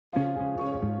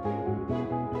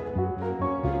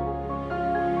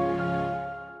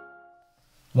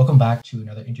Welcome back to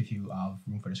another interview of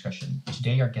Room for Discussion.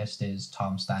 Today, our guest is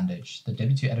Tom Standage, the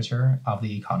deputy editor of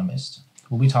The Economist.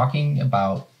 We'll be talking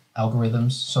about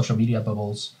algorithms, social media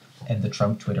bubbles, and the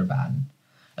Trump Twitter ban,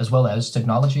 as well as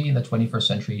technology in the 21st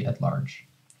century at large.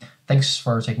 Thanks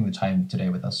for taking the time today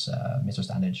with us, Mr.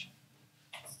 Standage.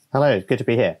 Hello, good to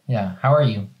be here. Yeah, how are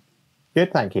you?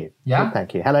 Good, thank you. Yeah? Good,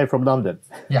 thank you. Hello from London.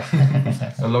 Yeah.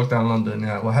 A lockdown London,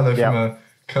 yeah. Well, hello from a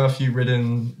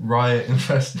curfew-ridden riot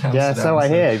infested Amsterdam. Yeah, so I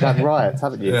hear. You've had riots,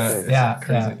 haven't you? Yeah, it's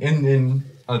crazy. In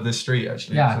the street,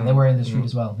 actually. Yeah, so, they were in the street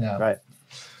as well. Yeah. Right.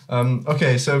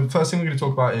 Okay, so first thing we're going to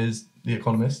talk about is The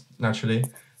Economist, naturally,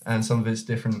 and some of its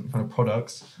different kind of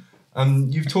products.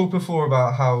 You've talked before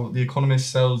about how The Economist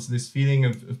sells this feeling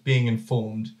of being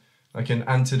informed, like an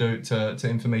antidote to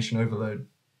information overload.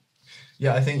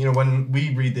 Yeah, I think, when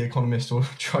we read The Economist or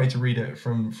try to read it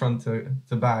from front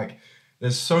to back,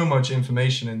 there's so much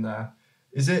information in there.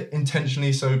 Is it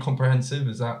intentionally so comprehensive?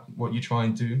 Is that what you try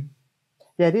and do?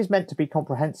 Yeah, it is meant to be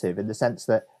comprehensive in the sense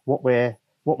that what we're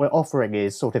offering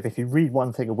is sort of, if you read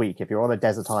one thing a week, if you're on a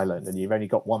desert island and you've only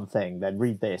got one thing, then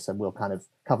read this and we'll kind of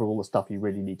cover all the stuff you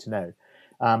really need to know.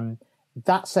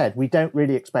 That said, we don't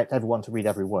really expect everyone to read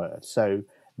every word. So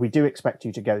we do expect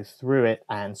you to go through it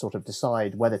and sort of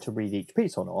decide whether to read each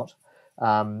piece or not.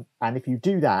 And if you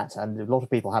do that, and a lot of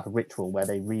people have a ritual where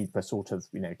they read for sort of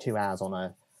 2 hours on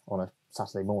a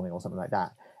Saturday morning or something like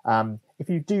that. If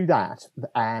you do that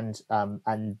and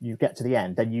you get to the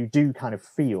end, then you do kind of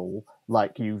feel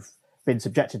like you've been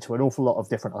subjected to an awful lot of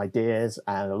different ideas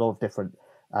and a lot of different,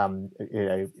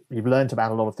 you've learned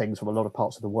about a lot of things from a lot of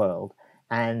parts of the world.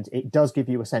 And it does give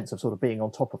you a sense of sort of being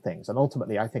on top of things. And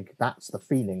ultimately, I think that's the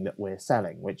feeling that we're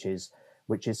selling, which is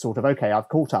sort of, okay, I've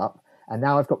caught up and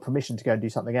now I've got permission to go and do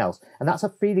something else. And that's a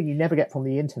feeling you never get from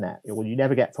the internet, or you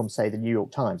never get from, say, the New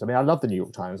York Times. I mean, I love the New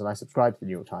York Times and I subscribe to the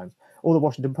New York Times, or the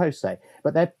Washington Post, say,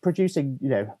 but they're producing,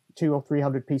 200 or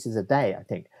 300 pieces a day, I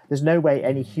think. There's no way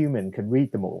any human can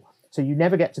read them all. So you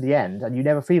never get to the end and you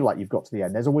never feel like you've got to the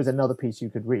end. There's always another piece you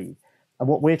could read. And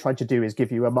what we're trying to do is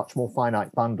give you a much more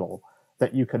finite bundle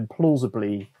that you can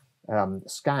plausibly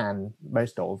scan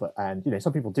most of, and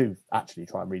some people do actually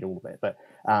try and read all of it, but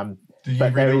Do you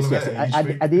read all of it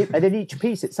and then each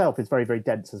piece itself is very, very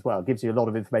dense as well. It gives you a lot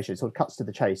of information. It sort of cuts to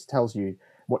the chase, tells you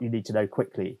what you need to know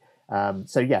quickly.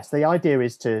 So yes, the idea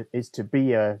is to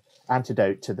be a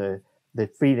antidote to the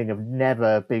feeling of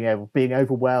never being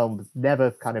overwhelmed,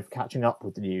 never kind of catching up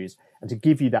with the news, and to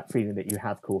give you that feeling that you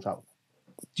have caught up.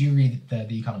 Do you read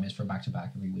the Economist from back to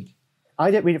back every week? I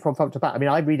don't read it from front to back. I mean,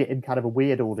 I read it in kind of a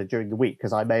weird order during the week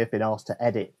because I may have been asked to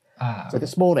edit. So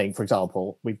this morning, for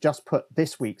example, we've just put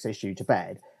this week's issue to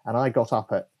bed, and I got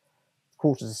up at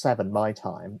 6:45 my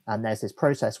time, and there's this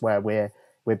process where we're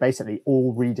basically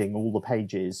all reading all the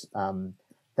pages.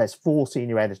 There's 4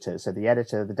 senior editors, so the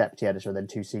editor, the deputy editor, and then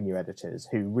 2 senior editors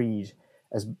who read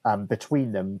as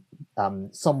between them.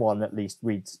 Someone at least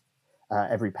reads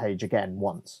every page again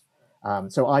once.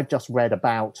 So I've just read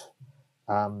about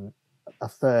a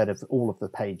third of all of the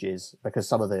pages, because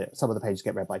some of the pages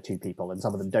get read by 2 people and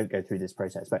some of them don't go through this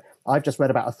process. But I've just read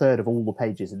about a third of all the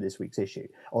pages in this week's issue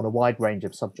on a wide range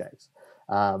of subjects.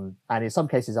 And in some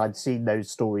cases, I'd seen those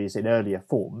stories in earlier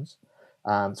forms.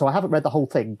 So I haven't read the whole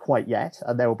thing quite yet.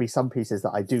 And there will be some pieces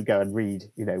that I do go and read,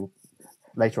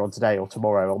 later on today or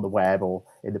tomorrow on the web or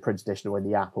in the print edition or in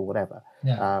the app or whatever.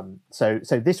 Yeah. So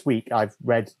this week I've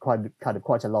read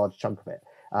quite a large chunk of it.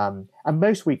 And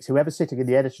most weeks, whoever's sitting in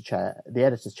the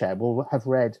editor's chair will have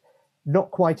read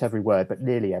not quite every word, but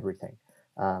nearly everything.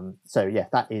 So yeah,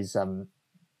 that is,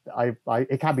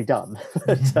 it can be done,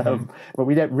 but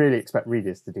we don't really expect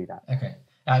readers to do that. Okay.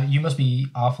 You must be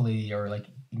awfully or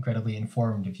incredibly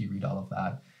informed if you read all of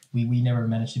that. We never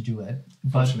managed to do it,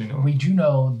 but we do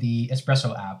know the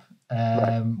Espresso app,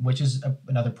 right, which is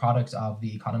another product of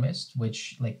The Economist,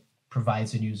 which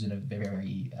provides the news in a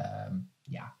very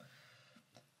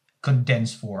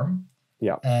condensed form.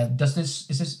 Yeah.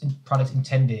 Is this product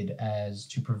intended as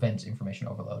to prevent information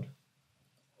overload?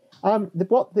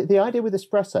 The idea with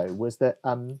Espresso was that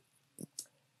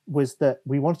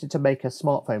we wanted to make a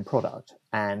smartphone product,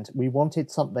 and we wanted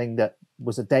something that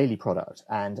was a daily product.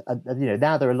 And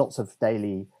now there are lots of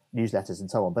daily newsletters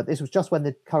and so on, but this was just when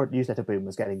the current newsletter boom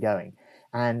was getting going,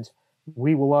 and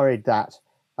we were worried that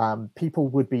people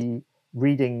would be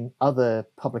reading other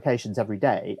publications every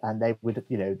day, and they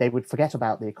would forget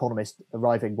about The Economist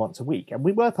arriving once a week. And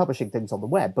we were publishing things on the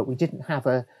web, but we didn't have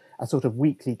a sort of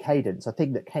weekly cadence, a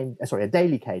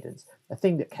daily cadence, a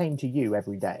thing that came to you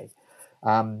every day.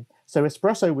 So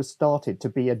Espresso was started to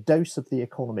be a dose of The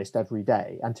Economist every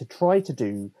day, and to try to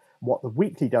do what the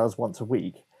weekly does once a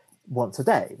week once a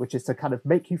day, which is to kind of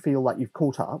make you feel like you've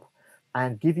caught up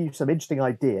and give you some interesting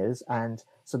ideas and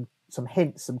some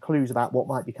hints, some clues about what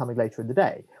might be coming later in the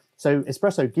day. So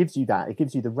Espresso gives you that. It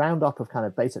gives you the roundup of kind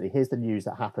of basically, here's the news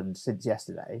that happened since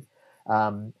yesterday.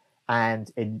 And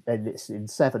it's in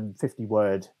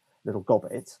 750-word little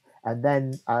gobbets. And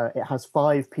then it has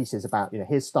 5 pieces about,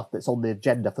 here's stuff that's on the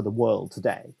agenda for the world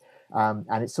today. And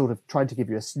it's sort of trying to give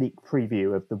you a sneak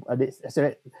preview of and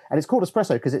it's called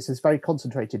Espresso because it's this very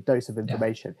concentrated dose of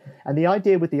information. Yeah. And the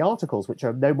idea with the articles, which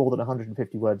are no more than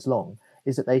 150 words long,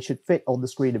 is that they should fit on the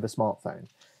screen of a smartphone.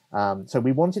 So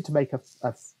we wanted to make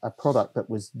a product that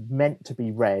was meant to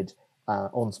be read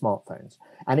on smartphones.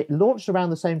 And it launched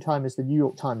around the same time as the New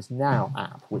York Times Now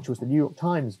app, which was the New York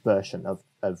Times version of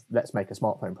let's make a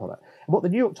smartphone product. And what the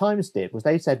New York Times did was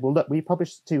they said, well, look, we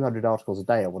publish 200 articles a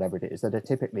day or whatever it is that are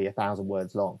typically 1,000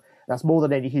 words long. That's more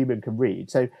than any human can read.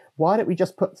 So why don't we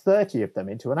just put 30 of them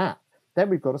into an app? Then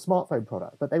we've got a smartphone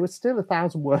product. But they were still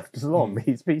 1,000 words long,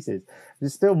 these pieces.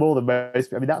 It's still more than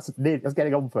most. I mean, that's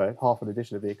getting on for half an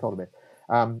edition of The Economist.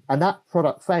 And that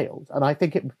product failed. And I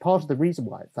think part of the reason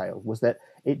why it failed was that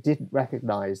it didn't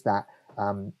recognize that,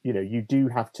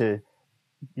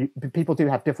 people do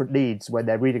have different needs when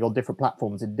they're reading on different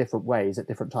platforms in different ways at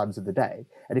different times of the day.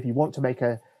 And if you want to make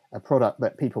a product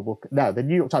that people will... Now, the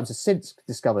New York Times has since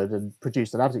discovered and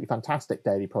produced an absolutely fantastic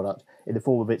daily product in the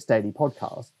form of its daily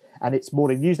podcast. And its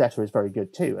morning newsletter is very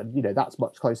good too. And, that's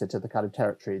much closer to the kind of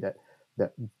territory that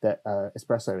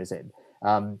Espresso is in.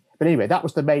 But anyway, that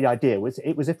was the main idea.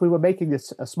 It was if we were making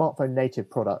this a smartphone native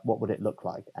product, what would it look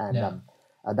like? And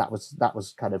that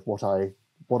was kind of what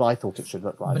I thought it should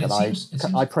look like. And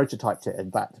I prototyped it,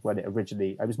 in fact, when it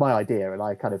was my idea, and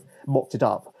I kind of mocked it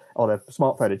up on a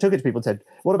smartphone and took it to people and said,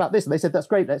 what about this? And they said, that's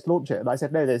great, let's launch it. And I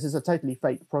said, no, this is a totally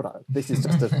fake product. This is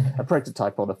just a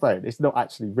prototype on a phone. It's not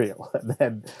actually real.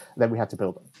 And then we had to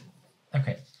build it.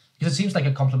 Okay. Because it seems like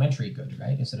a complementary good,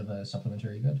 right? Instead of a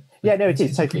supplementary good. Yeah, no, it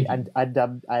is totally. And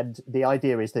the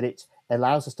idea is that it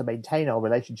allows us to maintain our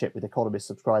relationship with Economist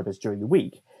subscribers during the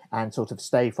week and sort of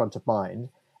stay front of mind.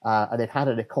 And they've had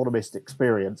an Economist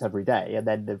experience every day, and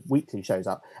then the weekly shows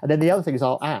up. And then the other thing is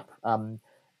our app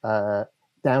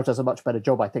now does a much better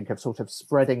job, I think, of sort of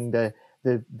spreading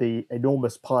the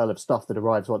enormous pile of stuff that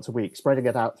arrives once a week, spreading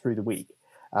it out through the week.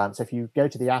 So if you go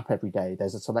to the app every day,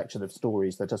 there's a selection of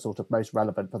stories that are sort of most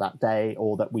relevant for that day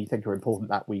or that we think are important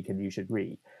that week and you should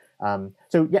read.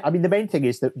 So, yeah, I mean, the main thing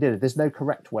is that there's no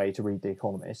correct way to read The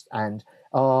Economist. And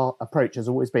our approach has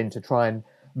always been to try and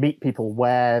meet people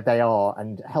where they are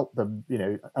and help them,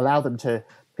 allow them to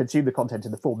consume the content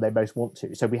in the form they most want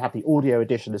to. So we have the audio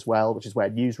edition as well, which is where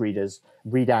newsreaders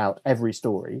read out every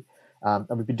story. And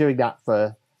we've been doing that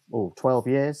for 12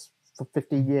 years, for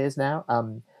 15 years now.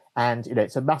 And,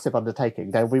 it's a massive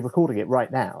undertaking. They'll be recording it right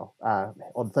now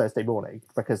on Thursday morning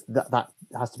because that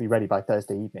has to be ready by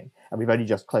Thursday evening. And we've only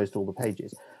just closed all the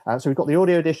pages. So we've got the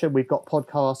audio edition, we've got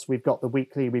podcasts, we've got the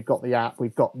weekly, we've got the app,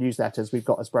 we've got newsletters, we've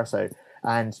got Espresso.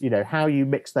 And, how you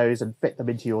mix those and fit them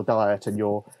into your diet and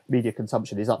your media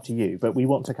consumption is up to you. But we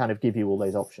want to kind of give you all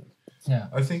those options. Yeah,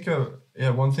 I think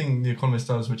one thing The Economist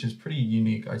does, which is pretty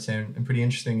unique, I'd say, and pretty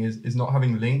interesting, is not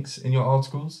having links in your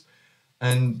articles.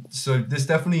 And so this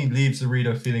definitely leaves the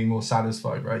reader feeling more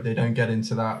satisfied, right? They don't get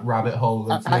into that rabbit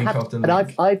hole of link after link.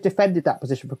 And I've defended that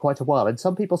position for quite a while. And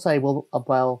some people say,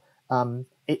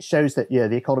 it shows that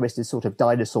The Economist is sort of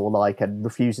dinosaur-like and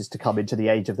refuses to come into the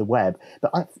age of the web.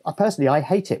 But I personally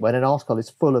hate it when an article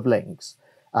is full of links.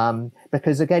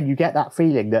 Because again, you get that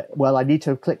feeling that, I need to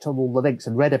have clicked on all the links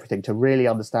and read everything to really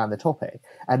understand the topic.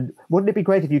 And wouldn't it be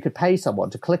great if you could pay someone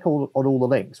to click on all the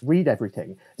links, read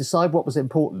everything, decide what was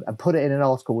important and put it in an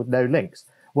article with no links?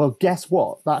 Well, guess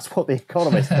what? That's what The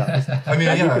Economist does. I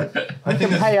mean, you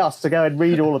can pay us to go and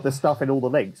read all of the stuff in all the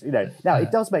links. Now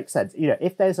it does make sense.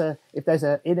 If there's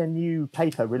in a new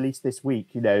paper released this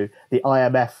week, the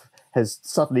IMF has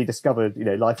suddenly discovered,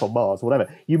 life on Mars or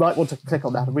whatever, you might want to click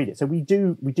on that and read it. So we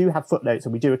do have footnotes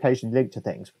and we do occasionally link to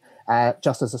things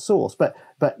just as a source. But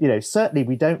certainly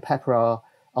we don't pepper our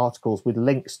articles with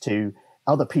links to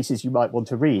other pieces you might want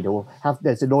to read, or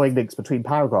there's annoying links between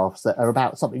paragraphs that are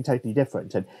about something totally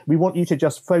different. And we want you to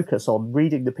just focus on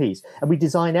reading the piece. And we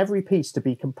design every piece to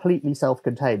be completely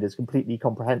self-contained, as completely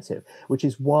comprehensive, which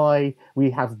is why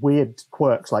we have weird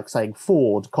quirks like saying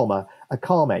Ford, a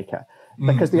car maker.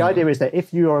 Because the idea is that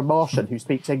if you're a Martian who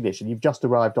speaks English and you've just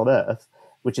arrived on Earth,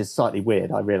 which is slightly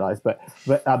weird, I realise, but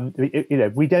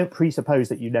we don't presuppose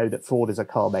that that Ford is a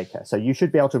car maker. So you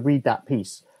should be able to read that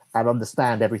piece and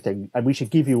understand everything, and we should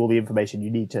give you all the information you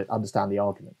need to understand the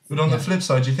argument. But on the flip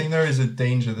side, do you think there is a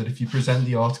danger that if you present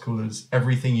the article as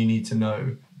everything you need to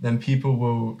know, then people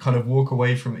will kind of walk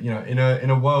away from it. In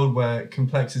a world where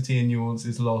complexity and nuance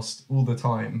is lost all the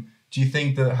time, do you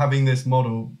think that having this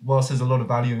model, whilst there's a lot of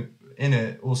value in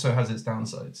it, also has its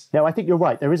downsides? No, I think you're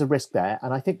right. There is a risk there,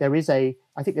 and I think there's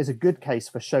a good case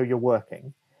for show you're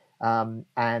working,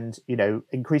 and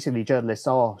increasingly journalists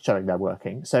are showing they're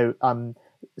working. So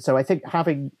I think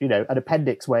having an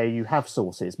appendix where you have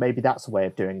sources, maybe that's a way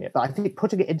of doing it. But I think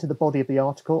putting it into the body of the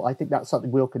article, I think that's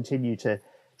something we'll continue to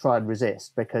try and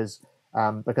resist because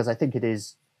I think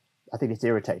it's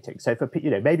irritating. So for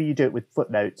maybe you do it with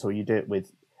footnotes or you do it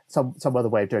with some other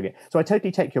way of doing it. So I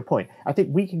totally take your point. I think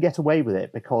we can get away with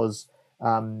it because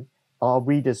our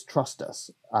readers trust us,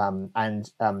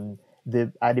 and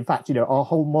in fact, our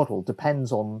whole model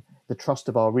depends on the trust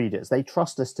of our readers. They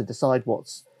trust us to decide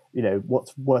what's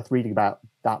worth reading about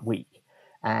that week,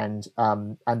 and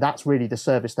that's really the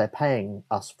service they're paying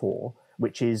us for,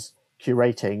 which is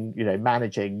curating,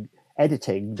 managing,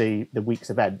 editing the week's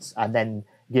events, and then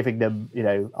giving them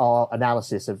our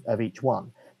analysis of each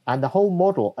one. And the whole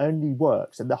model only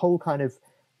works, and the whole kind of,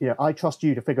 I trust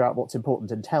you to figure out what's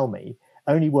important and tell me,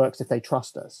 only works if they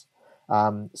trust us.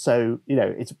 So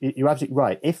you're absolutely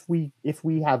right. If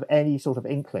we have any sort of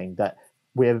inkling that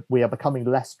we are becoming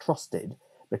less trusted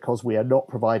because we are not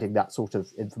providing that sort of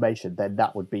information, then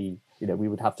that would be, we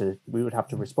would have to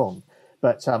respond.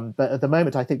 But at the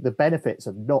moment, I think the benefits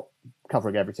of not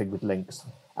covering everything with links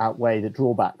outweigh the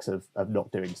drawbacks of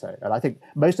not doing so. And I think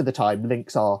most of the time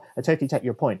links are, I totally take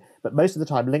your point, but most of the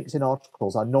time links in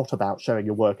articles are not about showing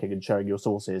your working and showing your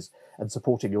sources and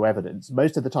supporting your evidence.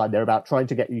 Most of the time they're about trying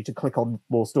to get you to click on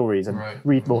more stories and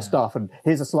read more stuff. And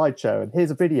here's a slideshow and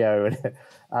here's a video.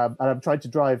 And I'm trying to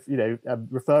drive,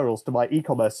 referrals to my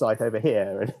e-commerce site over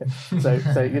here. And so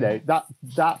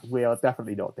that we are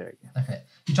definitely not doing. Okay.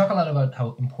 You talk a lot about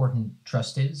how important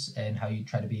trust is and how you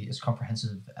try to be as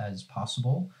comprehensive as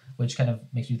possible, which kind of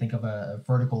makes you think of a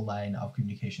vertical line of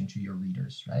communication to your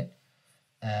readers, right?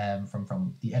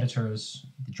 From the editors,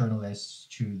 the journalists,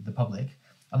 to the public.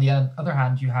 On the other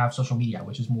hand, you have social media,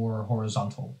 which is more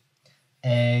horizontal.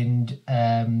 And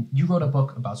you wrote a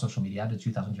book about social media, The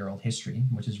 2,000-Year-Old History,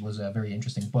 which was a very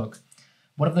interesting book.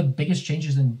 One of the biggest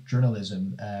changes in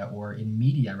journalism or in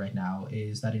media right now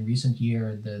is that in recent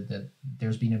years,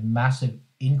 there's been a massive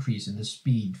increase in the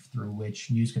speed through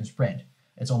which news can spread.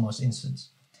 It's almost instant.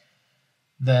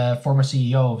 The former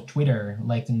CEO of Twitter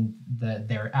likened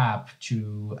their app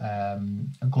to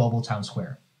a global town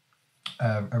square,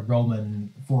 a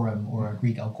Roman forum or a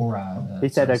Greek agora. He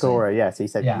said agora, yes. He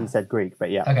said Greek,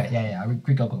 but yeah. Okay, yeah,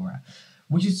 Greek agora.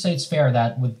 Would you say it's fair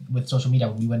that with social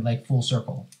media we went like full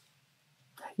circle?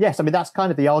 Yes, I mean that's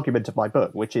kind of the argument of my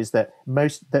book, which is that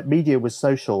media was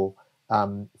social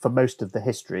for most of the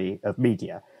history of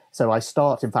media. So I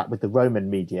start, in fact, with the Roman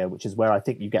media, which is where I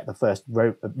think you get the first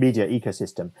media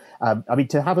ecosystem. I mean,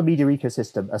 to have a media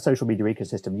ecosystem, a social media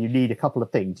ecosystem, you need a couple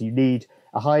of things. You need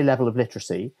a high level of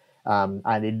literacy.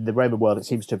 And in the Roman world, it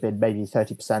seems to have been maybe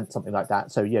 30%, something like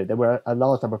that. So, there were a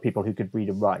large number of people who could read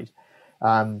and write.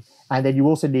 And then you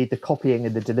also need the copying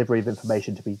and the delivery of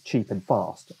information to be cheap and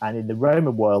fast. And in the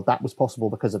Roman world, that was possible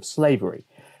because of slavery.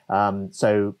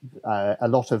 So a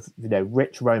lot of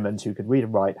rich Romans who could read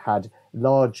and write had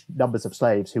large numbers of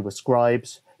slaves who were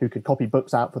scribes, who could copy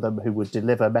books out for them, who would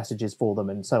deliver messages for them,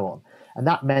 and so on. And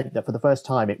that meant that for the first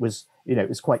time, it was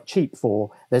quite cheap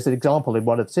for. There's an example in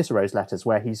one of Cicero's letters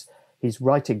where he's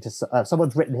writing to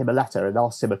someone's written him a letter and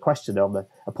asked him a question on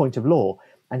a point of law.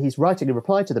 And he's writing a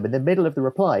reply to them. In the middle of the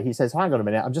reply, he says, hang on a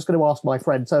minute, I'm just going to ask my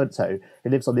friend so-and-so who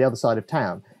lives on the other side of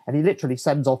town. And he literally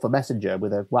sends off a messenger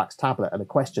with a wax tablet and a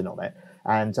question on it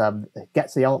and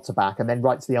gets the answer back and then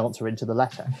writes the answer into the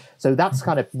letter. So that's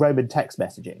kind of Roman text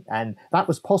messaging. And that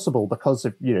was possible because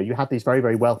of, you had these very,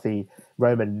 very wealthy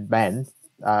Roman men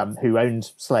who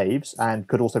owned slaves and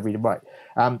could also read and write.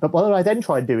 But what I then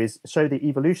try and do is show the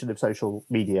evolution of social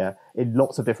media in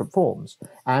lots of different forms.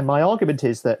 And my argument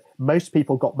is that most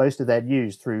people got most of their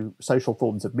news through social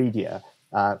forms of media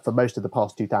for most of the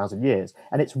past 2,000 years.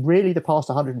 And it's really the past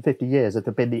 150 years that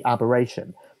have been the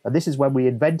aberration. And this is when we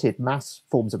invented mass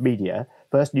forms of media,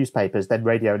 first newspapers, then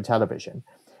radio and television.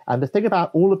 And the thing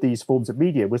about all of these forms of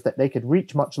media was that they could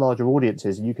reach much larger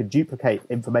audiences and you could duplicate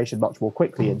information much more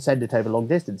quickly and send it over long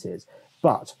distances.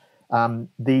 But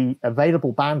the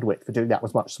available bandwidth for doing that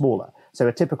was much smaller. So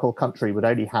a typical country would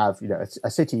only have, a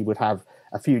city would have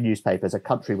a few newspapers, a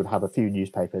country would have a few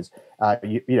newspapers.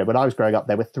 When I was growing up,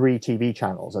 there were 3 TV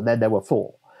channels and then there were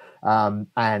 4.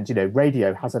 And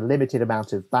radio has a limited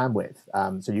amount of bandwidth,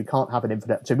 so you can't have an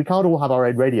infinite. So we can't all have our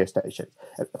own radio stations.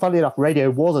 Funnily enough,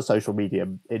 radio was a social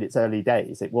medium in its early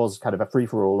days. It was kind of a free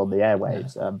for all on the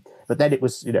airwaves, but then it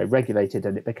was regulated,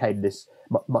 and it became this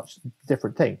much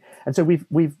different thing. And so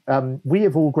we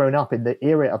have all grown up in the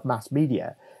era of mass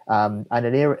media, and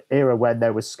an era when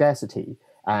there was scarcity,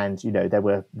 and there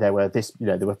were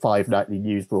 5 nightly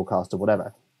news broadcasts or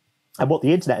whatever. And what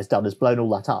the internet has done is blown all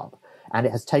that up. And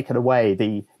it has taken away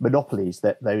the monopolies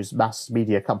that those mass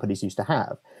media companies used to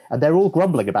have. And they're all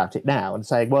grumbling about it now and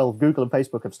saying, well, Google and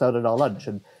Facebook have stolen our lunch,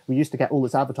 and we used to get all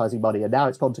this advertising money, and now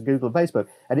it's gone to Google and Facebook,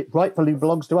 and it rightfully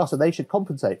belongs to us, and they should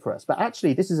compensate for us. But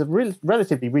actually, this is a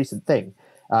relatively recent thing.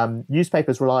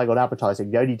 Newspapers relying on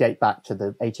advertising only date back to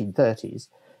the 1830s,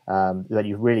 when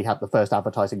you really had the first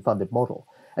advertising-funded model.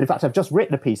 And in fact, I've just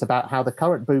written a piece about how the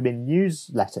current boom in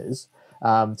newsletters,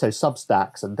 so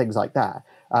Substacks and things like that,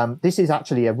 this is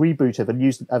actually a reboot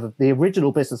of the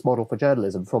original business model for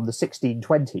journalism from the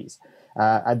 1620s.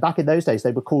 And back in those days,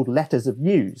 they were called letters of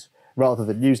news rather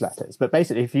than newsletters. But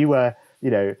basically, if you were,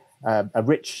 a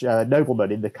rich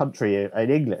nobleman in the country in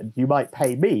England, you might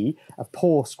pay me, a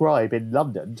poor scribe in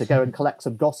London, to go and collect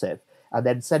some gossip and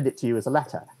then send it to you as a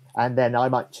letter. And then I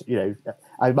might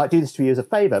do this to you as a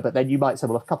favor, but then you might say,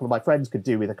 well, a couple of my friends could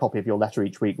do with a copy of your letter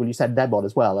each week. Will you send them one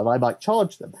as well? And I might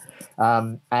charge them.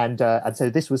 And so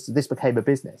this became a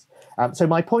business. So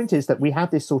my point is that we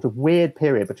had this sort of weird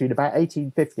period between about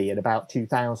 1850 and about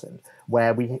 2000,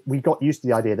 where we got used to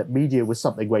the idea that media was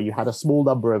something where you had a small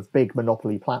number of big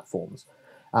monopoly platforms.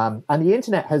 And the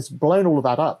internet has blown all of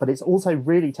that up, but it's also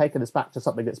really taken us back to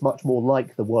something that's much more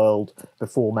like the world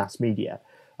before mass media.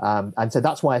 And so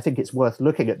that's why I think it's worth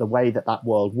looking at the way that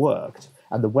world worked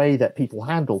and the way that people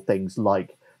handled things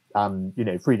like,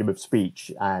 freedom of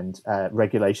speech and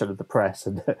regulation of the press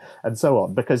and so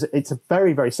on, because it's a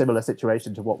very, very similar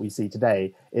situation to what we see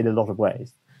today in a lot of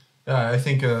ways. I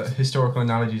think historical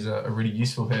analogies are really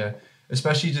useful here,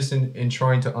 especially just in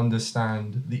trying to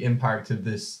understand the impact of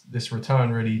this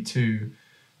return really to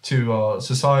our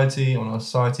society, on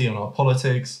our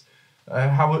politics.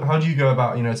 How do you go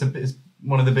about, it's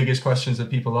one of the biggest questions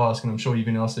that people ask, and I'm sure you've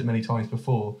been asked it many times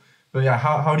before. But yeah,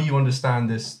 how do you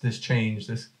understand this change,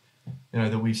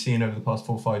 that we've seen over the past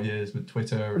 4 or 5 years with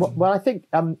Twitter? Well, I think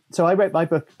so. I wrote my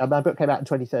book. My book came out in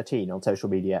 2013 on social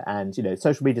media, and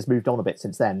social media's moved on a bit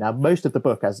since then. Now, most of the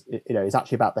book, is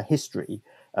actually about the history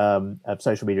of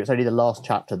social media. It's only the last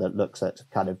chapter that looks at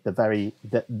kind of the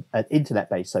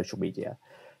internet-based social media.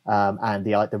 And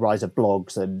the rise of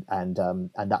blogs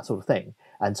and that sort of thing,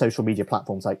 and social media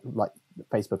platforms like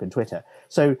Facebook and Twitter.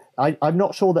 So I'm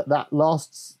not sure that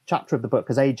last chapter of the book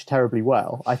has aged terribly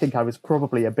well. I think I was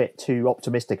probably a bit too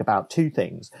optimistic about 2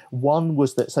 things. One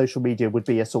was that social media would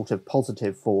be a sort of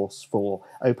positive force for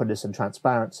openness and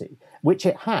transparency, which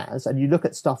it has. And you look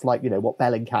at stuff like what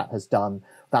Bellingcat has done,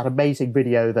 that amazing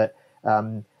video that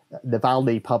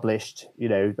Navalny published,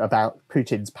 about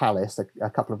Putin's palace a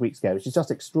couple of weeks ago, which is just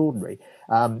extraordinary.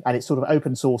 And it's sort of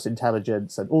open source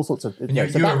intelligence and all sorts of. And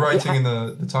you were writing in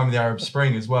the time of the Arab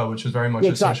Spring as well, which was very much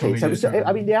exactly. a social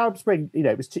media. The Arab Spring,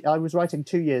 I was writing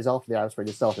 2 years after the Arab Spring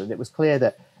had started, and it was clear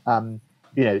that,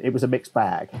 it was a mixed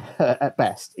bag at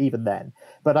best, even then.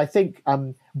 But I think,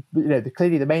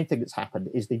 clearly the main thing that's happened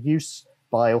is the use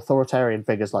by authoritarian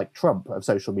figures like Trump of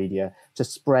social media to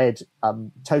spread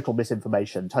total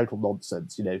misinformation, total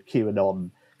nonsense,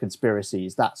 QAnon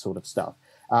conspiracies, that sort of stuff.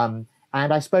 And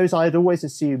I suppose I had always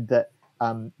assumed that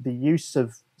the use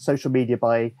of social media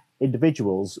by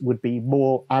individuals would be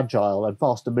more agile and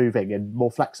faster moving and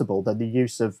more flexible than the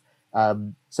use of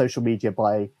social media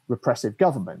by repressive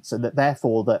governments, and that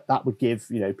therefore that would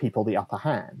give people the upper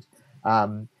hand.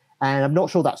 And I'm not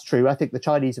sure that's true. I think the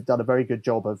Chinese have done a very good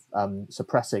job of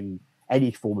suppressing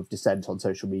any form of dissent on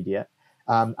social media.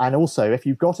 And also, if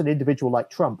you've got an individual like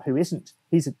Trump, who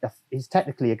he's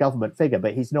technically a government figure,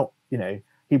 but he's not,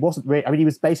 he wasn't really, he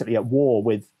was basically at war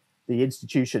with the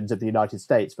institutions of the United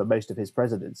States for most of his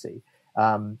presidency.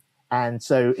 And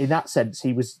so in that sense,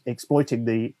 he was exploiting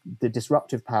the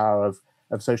disruptive power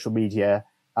of social media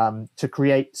to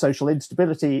create social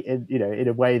instability in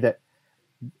a way that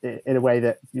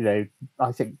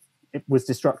I think it was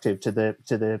destructive to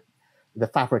the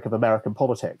fabric of American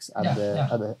politics and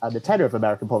the tenor of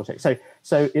American politics. So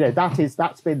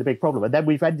that's been the big problem. And then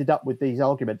we've ended up with these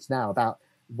arguments now about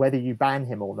whether you ban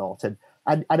him or not. And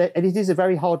it is a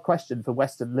very hard question for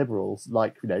Western liberals,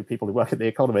 like people who work at The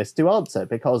Economist, to answer,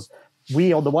 because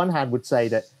we, on the one hand, would say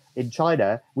that in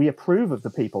China we approve of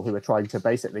the people who are trying to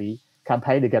basically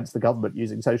campaign against the government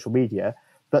using social media.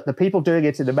 But the people doing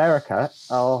it in America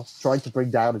are trying to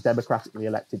bring down a democratically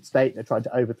elected state. They're trying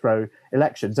to overthrow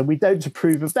elections, and we don't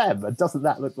approve of them. And doesn't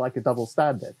that look like a double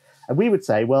standard? And we would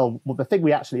say, well, the thing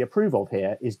we actually approve of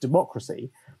here is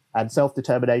democracy and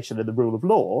self-determination and the rule of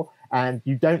law. And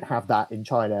you don't have that in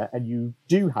China, and you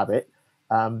do have it,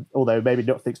 although maybe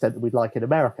not to the extent that we'd like in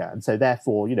America. And so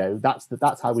therefore,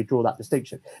 that's how we draw that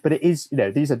distinction. But it is,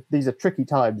 these are tricky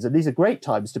times, and these are great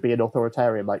times to be an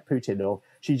authoritarian like Putin or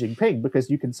Xi Jinping, because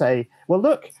you can say, well,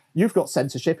 look, you've got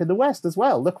censorship in the West as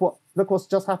well. Look what's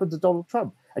just happened to Donald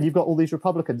Trump. And you've got all these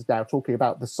Republicans now talking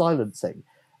about the silencing.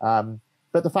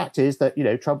 But the fact is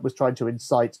that, Trump was trying to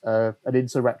incite an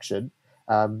insurrection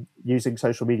using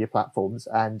social media platforms.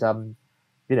 And,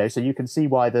 so you can see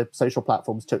why the social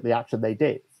platforms took the action they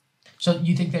did. So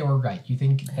you think they were right? You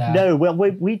think that? No, well,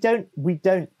 we don't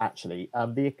actually.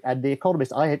 The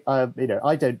Economist,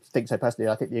 I don't think so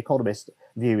personally. I think the Economist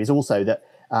view is also that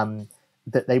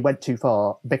that they went too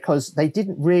far, because they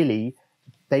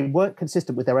weren't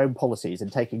consistent with their own policies in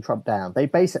taking Trump down. They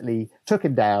basically took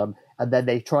him down, and then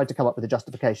they tried to come up with a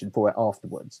justification for it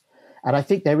afterwards. And I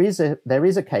think there is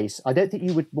a case. I don't think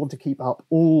you would want to keep up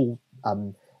all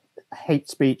hate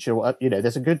speech, or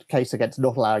there's a good case against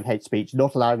not allowing hate speech,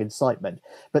 not allowing incitement,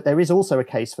 but there is also a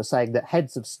case for saying that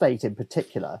heads of state in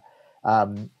particular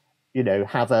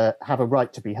have a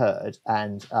right to be heard,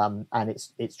 and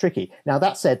it's tricky. Now,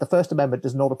 that said, the First Amendment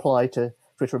does not apply to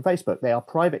Twitter and Facebook. They are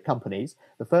private companies.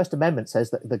 The First Amendment says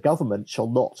that the government shall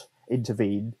not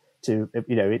intervene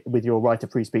with your right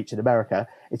of free speech in America.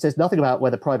 It says nothing about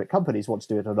whether private companies want to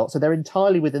do it or not. So they're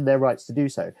entirely within their rights to do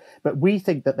so. But we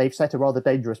think that they've set a rather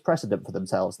dangerous precedent for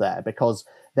themselves there, because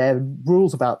their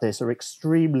rules about this are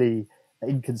extremely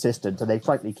inconsistent, and they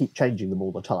frankly keep changing them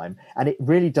all the time. And it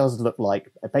really does look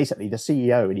like basically the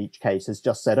CEO in each case has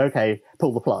just said, okay,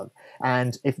 pull the plug.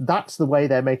 And if that's the way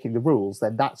they're making the rules,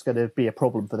 then that's going to be a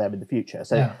problem for them in the future.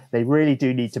 So They really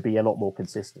do need to be a lot more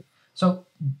consistent. So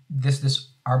this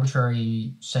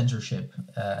arbitrary censorship,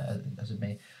 as it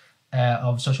may,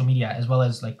 of social media, as well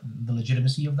as like the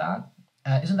legitimacy of that,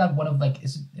 isn't that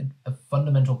is it a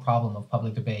fundamental problem of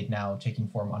public debate now taking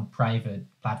form on private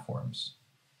platforms?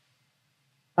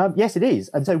 Yes, it is.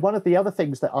 And so one of the other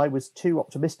things that I was too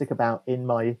optimistic about in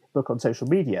my book on social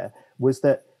media was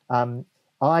that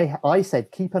I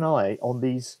said keep an eye on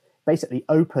these basically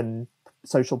open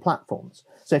social platforms.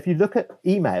 So if you look at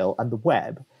email and the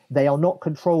web, they are not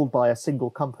controlled by a single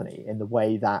company in the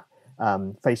way that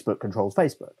Facebook controls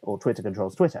Facebook or Twitter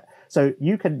controls Twitter. So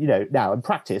you can, now in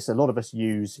practice, a lot of us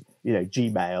use,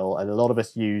 Gmail, and a lot of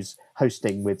us use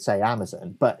hosting with, say,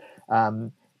 Amazon. But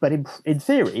in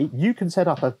theory, you can set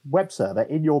up a web server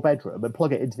in your bedroom and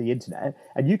plug it into the internet,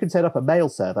 and you can set up a mail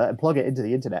server and plug it into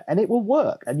the internet, and it will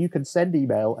work. And you can send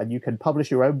email, and you can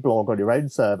publish your own blog on your own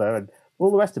server, and all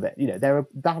the rest of it.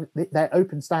 They're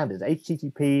open standards,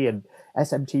 HTTP and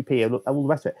SMTP and all the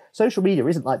rest of it. Social media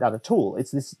isn't like that at all.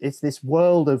 It's this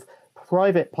world of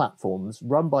private platforms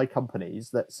run by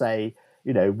companies that say,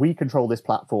 we control this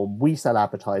platform, we sell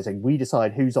advertising, we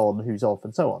decide who's on, who's off,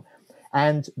 and so on.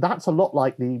 And that's a lot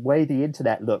like the way the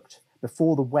internet looked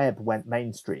before the web went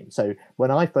mainstream. So when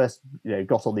I first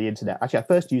got on the internet, actually I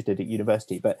first used it at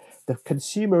university, but the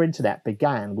consumer internet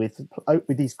began with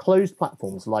these closed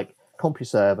platforms like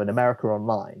CompuServe and America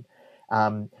Online.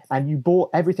 And you bought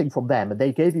everything from them, and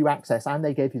they gave you access, and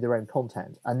they gave you their own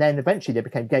content. And then eventually they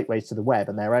became gateways to the web,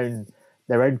 and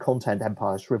their own content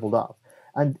empire shriveled up.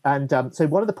 And so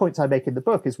one of the points I make in the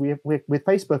book is with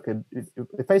Facebook, and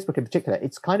with Facebook in particular,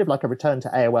 it's kind of like a return to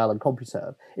AOL and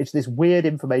CompuServe. It's this weird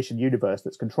information universe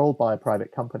that's controlled by a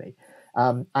private company.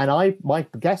 And my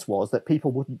guess was that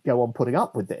people wouldn't go on putting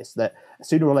up with this, that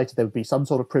sooner or later there would be some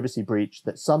sort of privacy breach,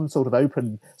 that some sort of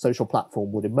open social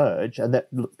platform would emerge, and that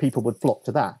people would flock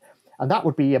to that. And that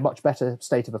would be a much better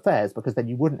state of affairs, because then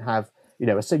you wouldn't have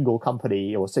a single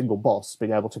company or a single boss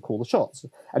being able to call the shots,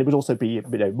 and it would also be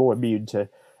more immune to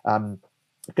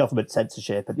government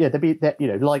censorship. And there would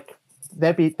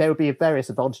be various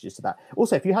advantages to that.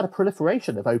 Also, if you had a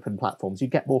proliferation of open platforms,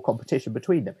 you'd get more competition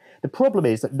between them. The problem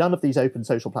is that none of these open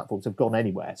social platforms have gone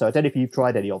anywhere. So I don't know if you've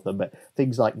tried any of them, but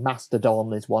things like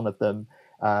Mastodon is one of them.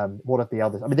 One of the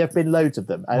others. I mean, there have been loads of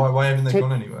them. Why haven't they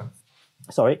gone anywhere?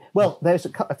 Sorry. Well, there's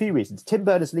a few reasons. Tim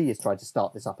Berners-Lee has tried to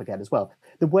start this up again as well.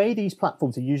 The way these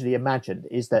platforms are usually imagined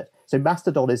is that, so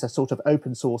Mastodon is a sort of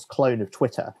open source clone of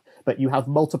Twitter, but you have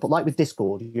multiple, like with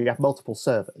Discord, you have multiple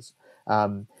servers.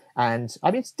 And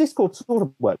I mean, Discord sort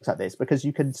of works like this, because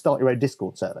you can start your own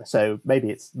Discord server. So maybe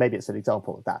it's an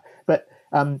example of that. But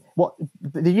what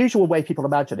the usual way people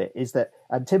imagine it is that,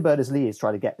 and Tim Berners-Lee is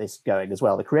trying to get this going as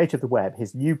well. The creator of the web,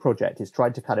 his new project is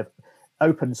trying to kind of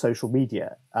open social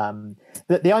media.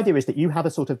 The idea is that you have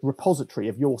a sort of repository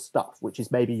of your stuff, which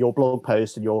is maybe your blog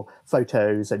posts and your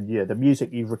photos and the music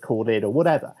you've recorded or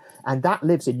whatever. And that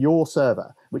lives in your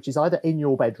server, which is either in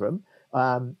your bedroom,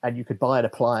 and you could buy an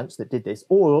appliance that did this,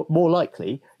 or more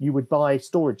likely, you would buy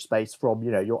storage space from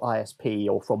your ISP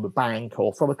or from a bank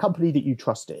or from a company that you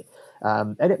trusted.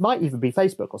 And it might even be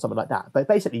Facebook or something like that. But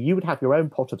basically, you would have your own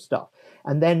pot of stuff.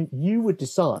 And then you would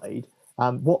decide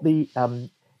what the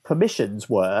permissions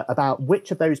were about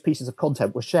which of those pieces of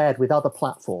content were shared with other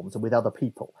platforms and with other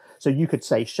people. So you could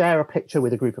say share a picture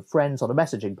with a group of friends on a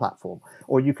messaging platform,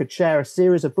 or you could share a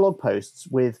series of blog posts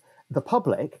with the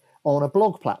public on a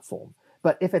blog platform.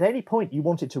 But if at any point you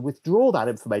wanted to withdraw that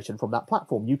information from that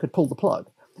platform, you could pull the plug.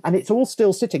 And it's all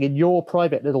still sitting in your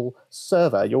private little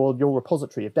server, your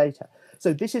repository of data.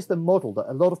 So this is the model that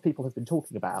a lot of people have been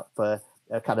talking about for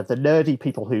kind of the nerdy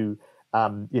people who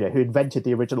invented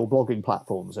the original blogging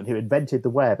platforms and who invented the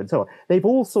web and so on. They've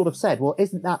all sort of said, well,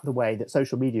 isn't that the way that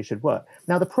social media should work?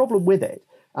 Now, the problem with it,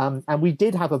 and we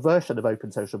did have a version of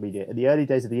open social media in the early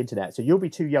days of the internet, so you'll be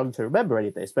too young to remember any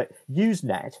of this, but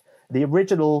Usenet, the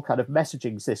original kind of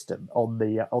messaging system on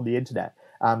the internet,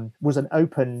 was an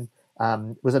open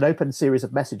series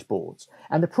of message boards.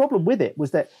 And the problem with it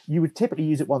was that you would typically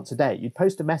use it once a day. You'd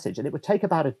post a message and it would take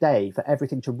about a day for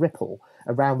everything to ripple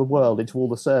around the world into all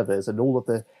the servers and all of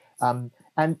the...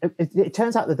 and it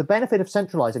turns out that the benefit of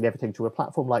centralizing everything to a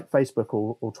platform like Facebook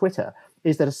or Twitter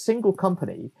is that a single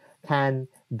company can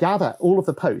gather all of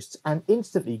the posts and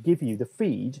instantly give you the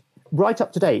feed right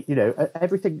up to date,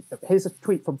 everything. Here's a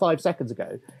tweet from 5 seconds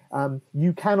ago.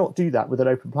 You cannot do that with an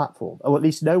open platform, or at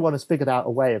least no one has figured out a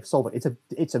way of solving it.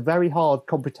 It's a very hard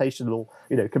computational,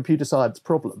 computer science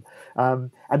problem.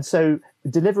 And so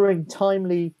delivering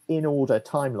timely, in order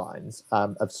timelines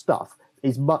of stuff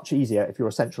is much easier if you're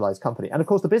a centralized company. And of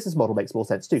course, the business model makes more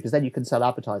sense too, because then you can sell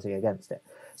advertising against it.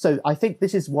 So I think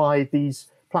this is why these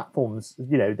platforms,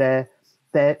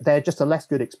 they're just a less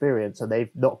good experience and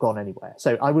they've not gone anywhere.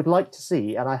 So I would like to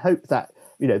see, and I hope that,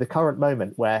 the current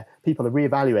moment where people are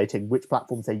reevaluating which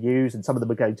platforms they use, and some of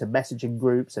them are going to messaging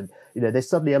groups, and, there's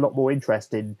suddenly a lot more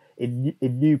interest in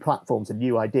new platforms and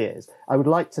new ideas. I would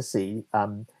like to see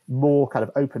more kind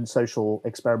of open social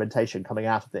experimentation coming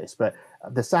out of this. But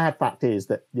the sad fact is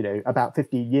that, about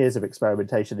 15 years of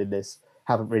experimentation in this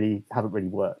haven't really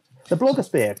worked. The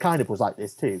blogosphere kind of was like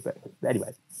this too, but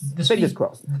anyway, fingers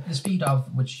crossed. The speed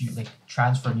of which you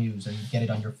transfer news and get it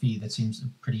on your feed, that seems a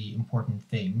pretty important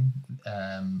thing.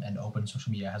 And open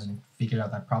social media hasn't figured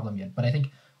out that problem yet. But I think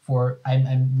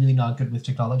I'm really not good with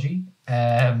technology.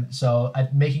 So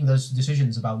making those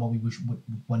decisions about what we would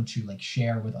want to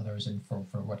share with others and for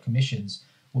what commissions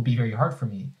will be very hard for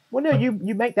me. Well, no,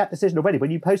 you make that decision already. When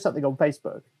you post something on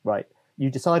Facebook, right? You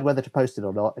decide whether to post it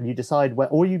or not, and you decide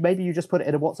maybe you just put it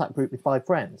in a WhatsApp group with 5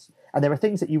 friends. And there are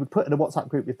things that you would put in a WhatsApp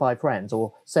group with 5 friends,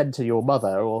 or send to your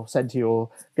mother, or send to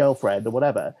your girlfriend, or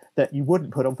whatever, that you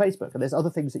wouldn't put on Facebook. And there's other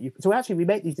things that so actually we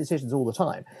make these decisions all the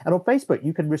time. And on Facebook,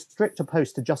 you can restrict a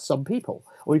post to just some people,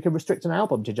 or you can restrict an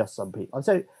album to just some people. And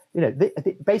so,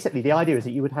 basically the idea is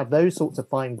that you would have those sorts of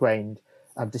fine-grained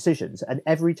decisions, and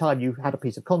every time you had a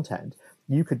piece of content,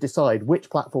 you could decide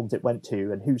which platforms it went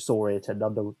to and who saw it, and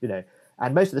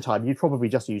and most of the time, you'd probably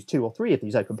just use 2 or 3 of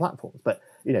these open platforms. But,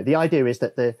 the idea is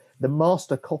that the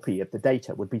master copy of the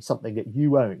data would be something that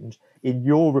you owned in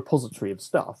your repository of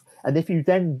stuff. And if you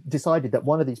then decided that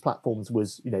one of these platforms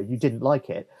was, you didn't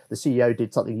like it, the CEO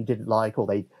did something you didn't like, or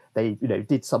they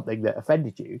did something that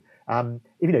offended you,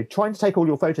 trying to take all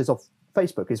your photos off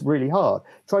Facebook is really hard.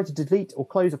 Trying to delete or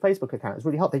close a Facebook account is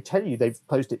really hard. They tell you they've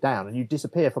closed it down and you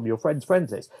disappear from your friends'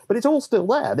 list, but it's all still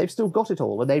there. They've still got it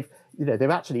all, and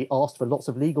they've actually asked for lots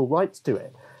of legal rights to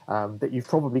it that you've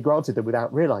probably granted them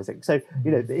without realizing. So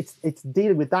it's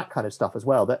dealing with that kind of stuff as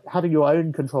well. That having your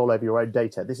own control over your own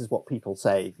data. This is what people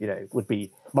say would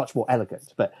be much more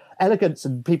elegant. But elegance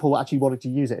and people actually wanting to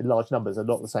use it in large numbers are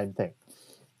not the same thing.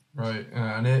 Right,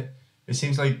 and it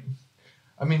seems like.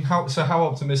 I mean, how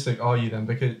optimistic are you then?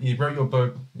 Because you wrote your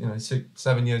book, 6,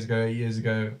 7 years ago, 8 years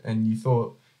ago, and you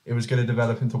thought it was going to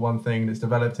develop into one thing, and it's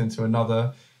developed into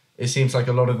another. It seems like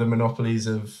a lot of the monopolies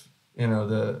of,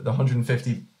 the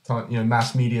 150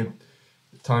 mass media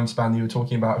time span that you were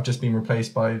talking about have just been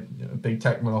replaced by big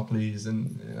tech monopolies,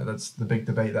 and that's the big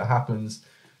debate that happens.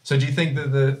 So do you think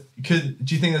that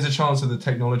do you think there's a chance that the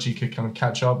technology could kind of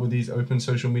catch up with these open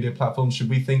social media platforms? Should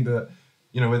we think that,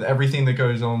 with everything that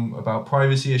goes on about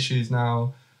privacy issues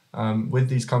now with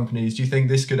these companies, do you think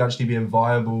this could actually be a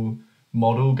viable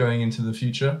model going into the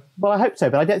future? Well, I hope so,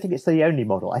 but I don't think it's the only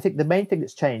model. I think the main thing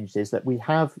that's changed is that we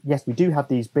do have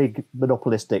these big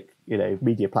monopolistic,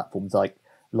 media platforms like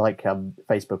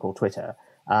Facebook or Twitter.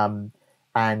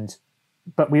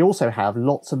 But we also have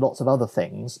lots and lots of other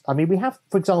things. I mean, we have,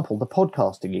 for example, the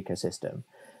podcasting ecosystem.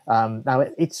 Now,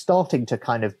 it's starting to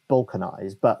kind of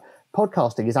balkanize, but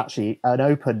podcasting is actually an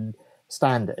open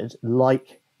standard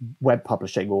like web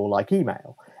publishing or like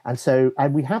email.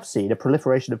 And we have seen a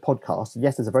proliferation of podcasts. And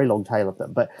yes, there's a very long tail of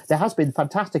them, but there has been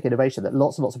fantastic innovation that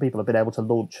lots and lots of people have been able to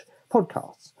launch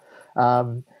podcasts.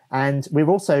 And we've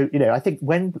also, I think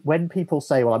when people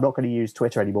say, well, I'm not going to use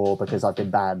Twitter anymore because I've been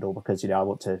banned or because, I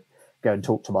want to go and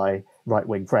talk to my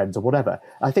right-wing friends or whatever.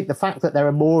 I think the fact that there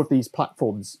are more of these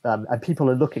platforms and people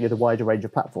are looking at a wider range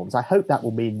of platforms, I hope that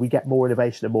will mean we get more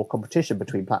innovation and more competition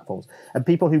between platforms. And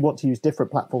people who want to use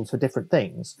different platforms for different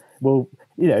things will,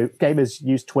 gamers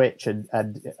use Twitch and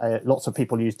lots of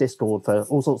people use Discord for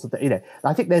all sorts of things.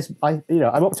 I think I'm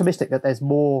optimistic that there's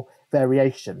more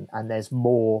variation and there's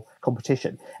more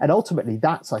competition. And ultimately,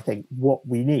 that's, I think, what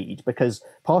we need, because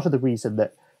part of the reason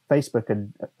that Facebook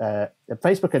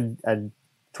and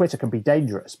Twitter can be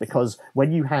dangerous, because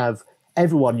when you have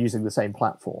everyone using the same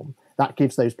platform, that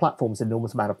gives those platforms an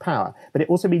enormous amount of power. But it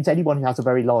also means anyone who has a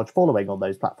very large following on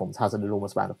those platforms has an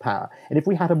enormous amount of power. And if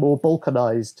we had a more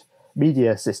balkanized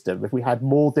media system, if we had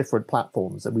more different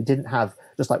platforms and we didn't have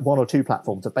just like one or two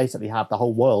platforms that basically have the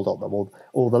whole world on them, or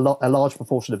a large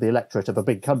proportion of the electorate of a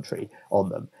big country on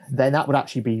them, then that would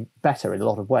actually be better in a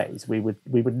lot of ways. We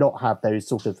would not have those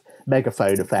sort of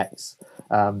megaphone effects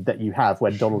that you have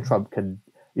when Donald Trump can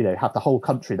have the whole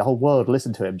country, the whole world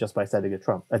listen to him just by sending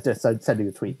sending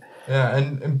a tweet. Yeah,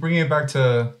 and bringing it back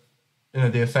to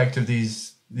the effect of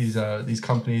these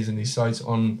companies and these sites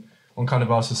on kind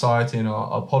of our society and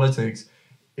our politics,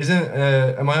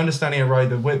 am I understanding it right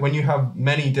that when you have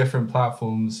many different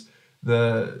platforms,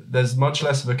 there's much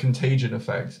less of a contagion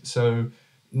effect? So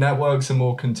networks are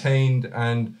more contained,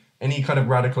 and any kind of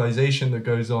radicalization that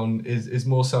goes on is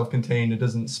more self-contained. It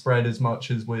doesn't spread as much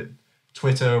as with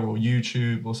Twitter or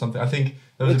YouTube or something. I think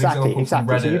there was an example from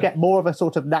Reddit. So you get more of a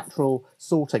sort of natural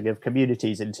sorting of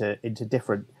communities into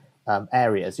different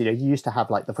areas. You used to have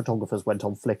like the photographers went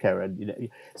on Flickr and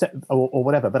or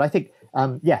whatever. But I think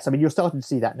yes, I mean, you're starting to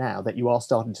see that now, that you are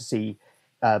starting to see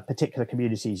particular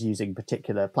communities using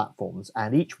particular platforms,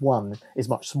 and each one is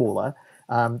much smaller.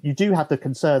 You do have the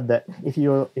concern that if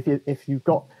you've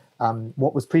got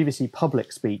what was previously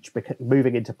public speech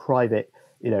moving into private,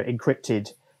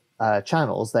 encrypted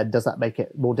channels, then does that make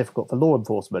it more difficult for law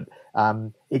enforcement?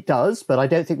 It does, but I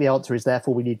don't think the answer is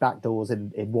therefore we need backdoors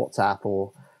in WhatsApp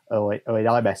or in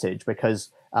iMessage, because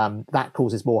that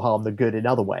causes more harm than good in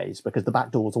other ways, because the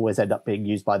backdoors always end up being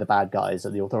used by the bad guys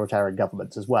and the authoritarian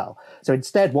governments as well. So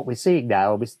instead, what we're seeing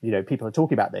now, people are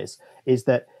talking about this, is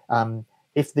that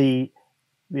if the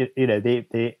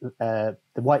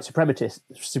white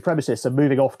supremacists are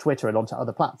moving off Twitter and onto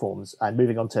other platforms and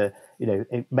moving onto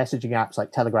messaging apps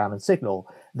like Telegram and Signal,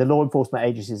 the law enforcement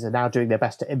agencies are now doing their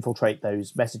best to infiltrate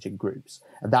those messaging groups,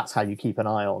 and that's how you keep an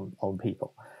eye on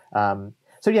people.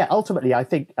 So yeah, ultimately, I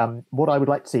think what I would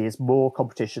like to see is more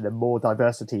competition and more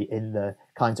diversity in the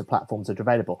kinds of platforms that are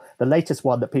available. The latest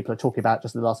one that people are talking about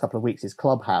just in the last couple of weeks is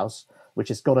Clubhouse, which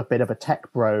has got a bit of a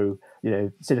tech bro,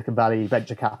 Silicon Valley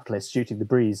venture capitalist shooting the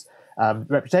breeze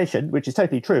reputation, which is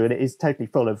totally true, and it is totally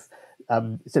full of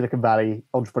Silicon Valley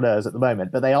entrepreneurs at the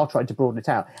moment. But they are trying to broaden it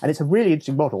out, and it's a really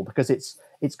interesting model because it's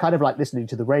kind of like listening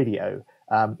to the radio.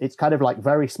 It's kind of like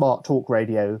very smart talk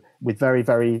radio with very,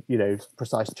 very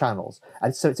precise channels,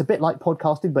 and so it's a bit like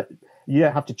podcasting, but you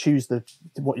don't have to choose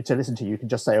what to listen to. You can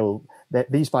just say, "Oh,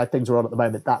 these 5 things are on at the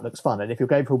moment. That looks fun." And if you're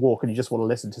going for a walk and you just want to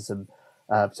listen to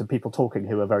some people talking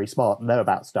who are very smart and know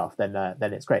about stuff, then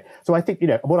it's great. So I think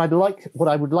what I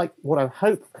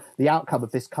hope the outcome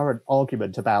of this current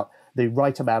argument about the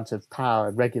right amount of power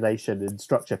and regulation and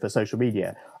structure for social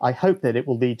media, I hope that it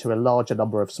will lead to a larger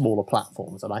number of smaller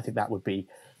platforms, and I think that would be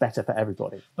better for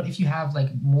everybody. But if you have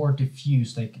like more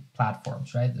diffuse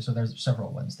platforms, right? So there's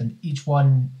several ones, then each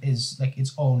one is like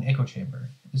its own echo chamber,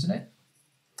 isn't it?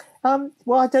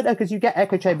 Well, I don't know, because you get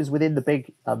echo chambers within the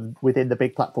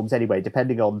big platforms anyway,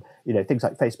 depending on things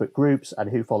like Facebook groups and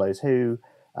who follows who,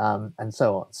 and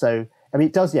so on. So I mean,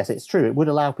 it does. Yes, it's true. It would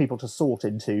allow people to sort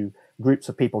into groups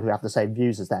of people who have the same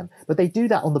views as them, but they do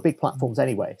that on the big platforms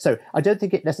anyway. So I don't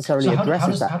think it necessarily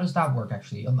addresses that. How does that work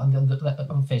actually on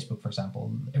Facebook, for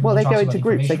example? Well, they go into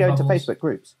groups. They go into Facebook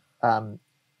groups. But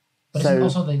isn't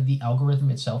also the algorithm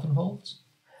itself involved?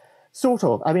 Sort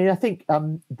of. I mean, I think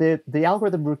the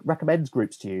algorithm recommends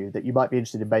groups to you that you might be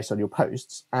interested in based on your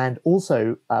posts, and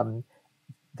also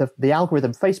the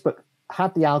algorithm. Facebook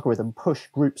had the algorithm push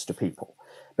groups to people,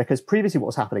 because previously what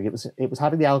was happening, it was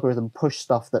having the algorithm push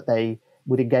stuff that they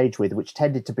would engage with, which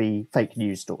tended to be fake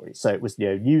news stories. So it was,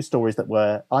 news stories that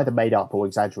were either made up or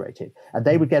exaggerated, and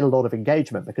they would get a lot of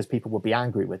engagement because people would be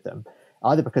angry with them,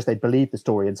 either because they believed the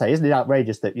story and say, isn't it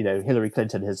outrageous that, Hillary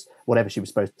Clinton has, whatever she was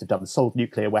supposed to have done, sold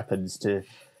nuclear weapons to,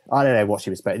 I don't know what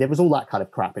she was supposed to. There was all that kind of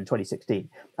crap in 2016.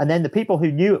 And then the people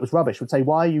who knew it was rubbish would say,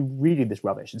 why are you reading this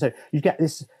rubbish? And so you get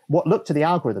this, what looked to the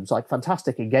algorithms like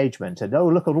fantastic engagement and, oh,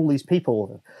 look at all these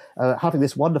people having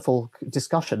this wonderful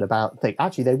discussion about things.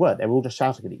 Actually, they weren't. They were all just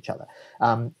shouting at each other.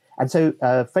 And so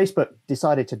Facebook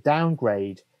decided to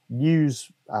downgrade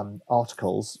news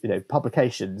articles,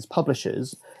 publications,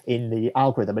 publishers in the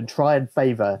algorithm, and try and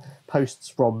favor posts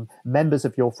from members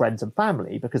of your friends and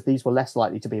family, because these were less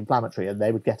likely to be inflammatory and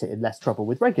they would get it in less trouble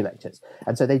with regulators.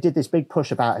 And so they did this big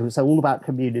push about, it was all about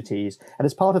communities. And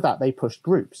as part of that, they pushed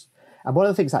groups. And one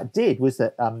of the things that did was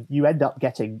that you end up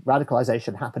getting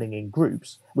radicalization happening in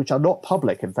groups, which are not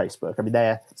public in Facebook. I mean,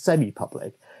 they're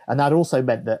semi-public. And that also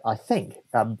meant that, I think,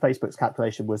 Facebook's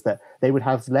calculation was that they would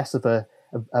have less of a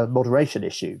moderation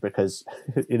issue, because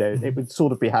it would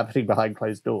sort of be happening behind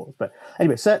closed doors. But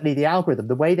anyway, certainly the algorithm,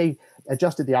 the way they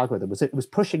adjusted the algorithm was it was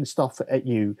pushing stuff at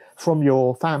you from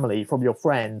your family, from your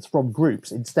friends, from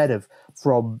groups, instead of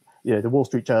from the Wall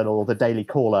Street Journal or the Daily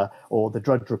Caller or the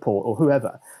Drudge Report or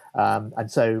whoever.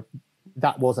 And so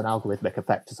that was an algorithmic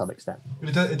effect to some extent.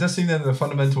 It does seem that the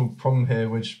fundamental problem here,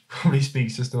 which probably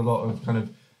speaks just to a lot of kind of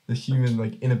the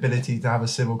human inability to have a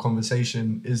civil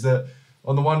conversation, is that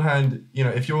on the one hand,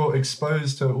 if you're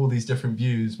exposed to all these different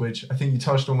views, which I think you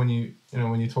touched on when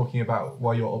you're talking about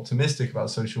why you're optimistic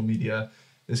about social media,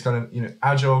 this kind of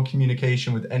agile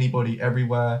communication with anybody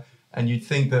everywhere, and you'd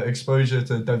think that exposure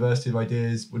to diversity of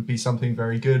ideas would be something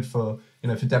very good for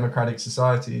for democratic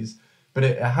societies, but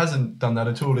it hasn't done that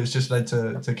at all. It's just led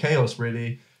to chaos,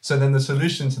 really. So then the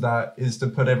solution to that is to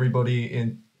put everybody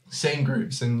in same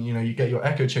groups, and you get your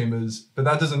echo chambers, but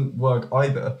that doesn't work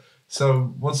either.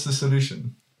 So what's the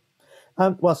solution?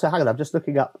 Well, so hang on, I'm just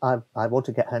looking up, I want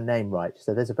to get her name right.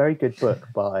 So there's a very good book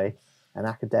by an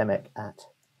academic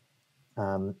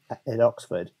in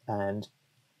Oxford, and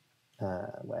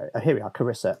here we are,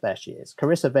 Carissa, there she is,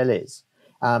 Carissa Veliz.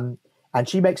 And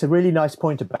she makes a really nice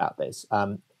point about this.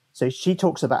 So she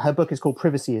talks about, her book is called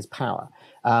Privacy is Power.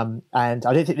 And I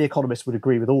don't think The Economist would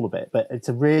agree with all of it, but it's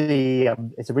a really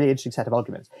interesting set of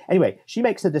arguments. Anyway, she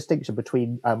makes a distinction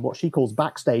between what she calls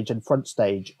backstage and front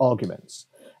stage arguments.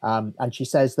 And she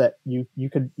says that you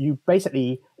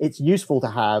basically, it's useful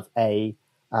to have a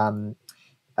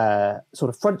sort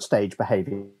of front stage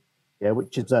behavior,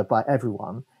 which is observed by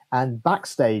everyone, and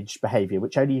backstage behavior,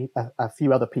 which only a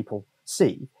few other people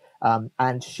see.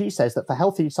 And she says that for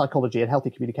healthy psychology and healthy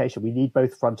communication, we need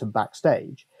both front and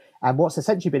backstage. And what's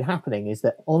essentially been happening is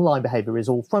that online behavior is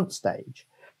all front stage.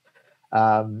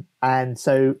 And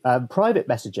so private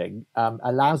messaging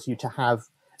allows you to have,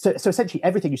 so essentially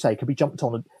everything you say can be jumped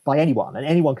on by anyone, and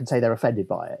anyone can say they're offended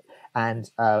by it, and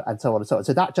so on and so on.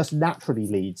 So that just naturally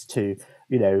leads to,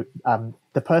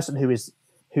 the person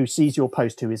who sees your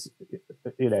post, who is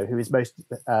most,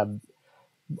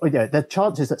 the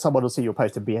chances that someone will see your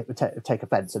post and take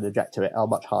offense and object to it are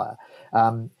much higher.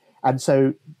 And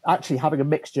so actually having a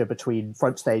mixture between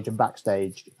front stage and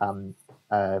backstage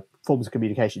forms of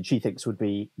communication, she thinks would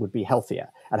be healthier,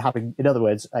 and having, in other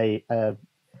words, a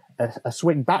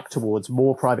swing back towards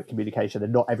more private communication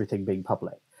and not everything being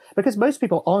public. Because most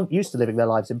people aren't used to living their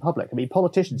lives in public. I mean,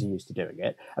 politicians are used to doing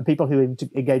it, and people who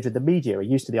engage with the media are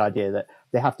used to the idea that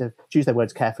they have to choose their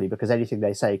words carefully because anything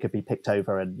they say could be picked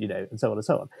over, and and so on and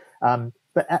so on.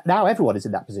 But now everyone is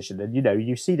in that position, and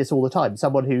you see this all the time.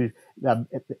 Someone who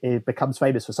becomes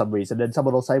famous for some reason, and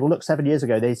someone will say, "Well, look, 7 years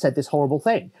ago they said this horrible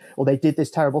thing, or they did this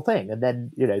terrible thing," and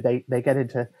then they get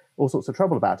into all sorts of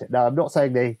trouble about it. Now, I'm not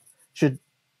saying they should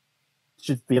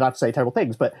be allowed to say terrible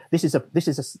things, but this is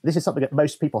something that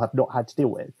most people have not had to deal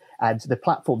with, and the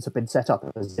platforms have been set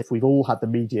up as if we've all had the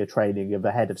media training of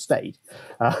a head of state,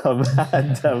 and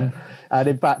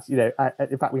in fact,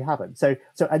 we haven't. So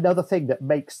another thing that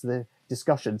makes the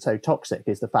discussion so toxic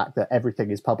is the fact that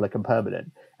everything is public and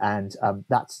permanent, and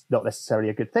that's not necessarily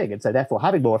a good thing. And so therefore,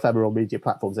 having more ephemeral media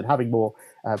platforms and having more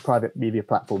private media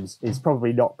platforms is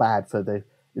probably not bad for the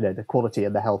the quality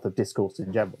and the health of discourse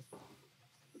in general.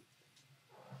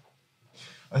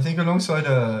 I think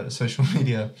alongside social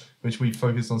media, which we've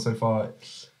focused on so far,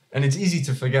 and it's easy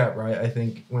to forget, right? I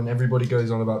think when everybody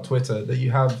goes on about Twitter, that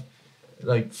you have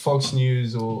like Fox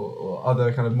News or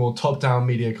other kind of more top-down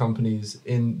media companies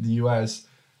in the US,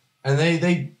 and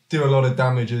they do a lot of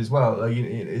damage as well. Like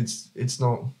it's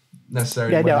not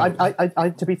necessarily. Yeah, no. I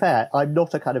to be fair, I'm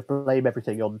not a kind of blame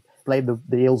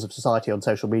the ills of society on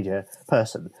social media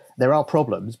person. There are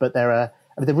problems, but there are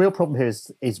I mean, the real problem here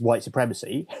is white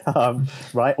supremacy,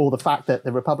 right? Or the fact that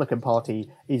the Republican Party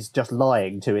is just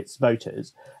lying to its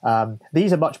voters.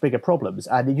 These are much bigger problems,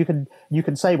 and you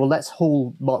can say, well, let's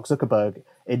haul Mark Zuckerberg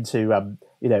into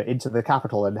into the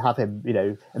Capitol and have him,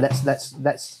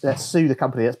 let's sue the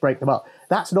company, let's break them up.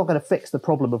 That's not going to fix the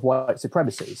problem of white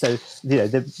supremacy. So,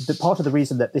 the part of the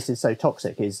reason that this is so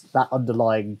toxic is that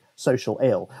underlying social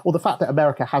ill, or the fact that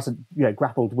America hasn't,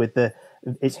 grappled with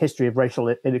its history of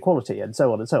racial inequality and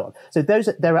so on and so on. So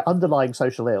there are underlying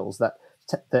social ills that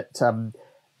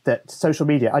social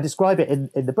media. I describe it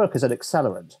in the book as an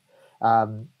accelerant.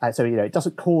 And so, it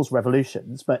doesn't cause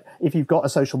revolutions, but if you've got a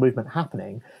social movement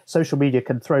happening, social media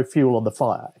can throw fuel on the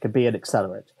fire. It can be an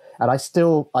accelerant. And I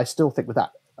still think with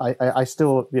that, I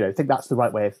still, think that's the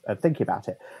right way of thinking about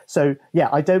it. So, yeah,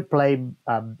 I don't blame,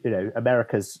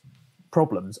 America's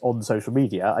problems on social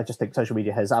media. I just think social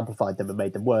media has amplified them and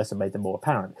made them worse and made them more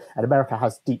apparent. And America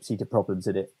has deep-seated problems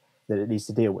in it that it needs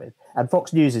to deal with. And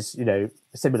Fox News is,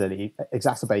 similarly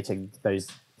exacerbating those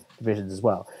divisions as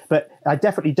well. But I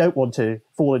definitely don't want to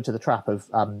fall into the trap of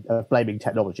blaming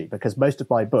technology, because most of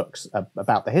my books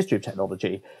about the history of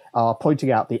technology are pointing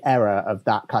out the error of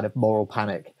that kind of moral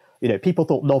panic. People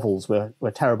thought novels were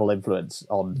terrible influence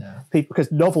on people,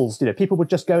 because novels, people would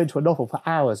just go into a novel for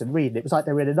hours and read, and it was like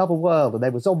they were in another world and they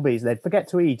were zombies and they'd forget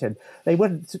to eat and they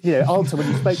wouldn't, answer when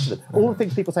you spoke to them. All the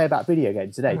things people say about video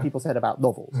games today, people said about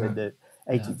novels in the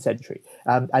 18th century.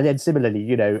 And then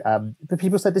similarly,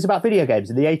 people said this about video games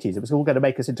in the 80s. It was all going to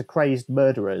make us into crazed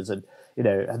murderers and,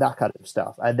 and that kind of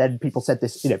stuff. And then people said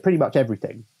this, pretty much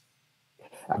everything.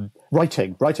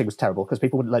 Writing was terrible because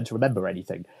people wouldn't learn to remember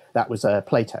anything. That was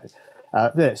Plato.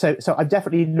 So I'm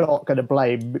definitely not going to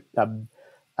blame.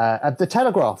 The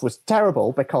Telegraph was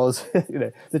terrible because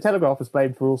the Telegraph was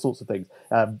blamed for all sorts of things,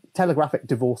 telegraphic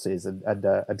divorces and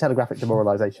telegraphic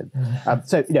demoralisation.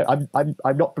 So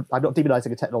I'm not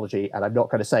demonising a technology, and I'm not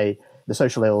going to say the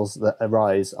social ills that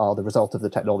arise are the result of the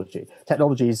technology.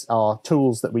 Technologies are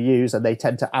tools that we use, and they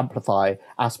tend to amplify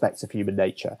aspects of human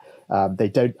nature. They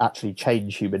don't actually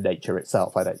change human nature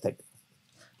itself, I don't think.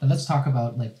 And let's talk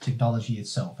about technology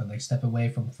itself and step away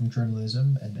from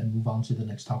journalism and move on to the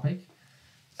next topic.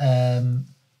 Yeah.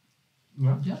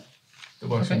 It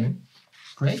works for me.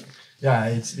 Great. Yeah,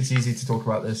 it's easy to talk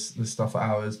about this stuff for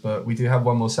hours, but we do have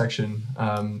one more section,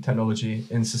 technology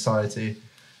in society.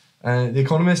 The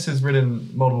Economist has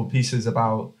written multiple pieces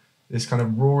about this kind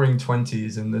of roaring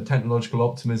 20s and the technological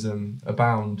optimism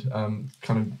abound, kind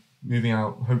of moving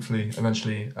out, hopefully,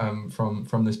 eventually,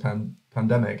 from this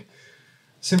pandemic.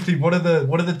 Simply, what are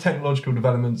the technological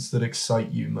developments that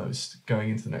excite you most going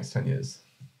into the next 10 years?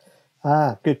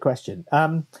 Good question.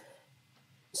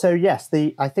 So yes,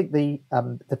 I think the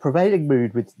prevailing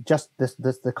mood, with just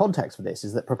the context for this,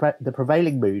 is that the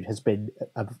prevailing mood has been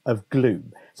of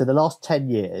gloom. So the last 10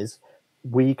 years,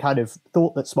 we kind of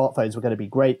thought that smartphones were going to be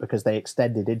great because they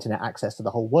extended internet access to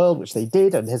the whole world, which they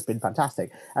did and has been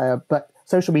fantastic. But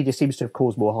social media seems to have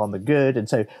caused more harm than good. And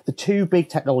so the two big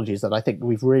technologies that I think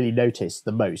we've really noticed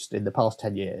the most in the past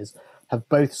 10 years have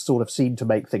both sort of seemed to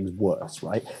make things worse,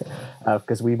 right?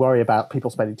 Because we worry about people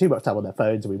spending too much time on their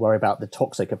phones, and we worry about the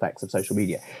toxic effects of social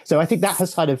media. So I think that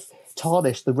has kind of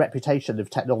tarnished the reputation of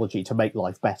technology to make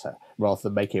life better rather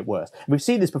than making it worse. And we've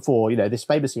seen this before. This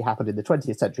famously happened in the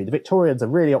 20th century. The Victorians are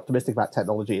really optimistic about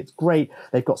technology. It's great.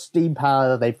 They've got steam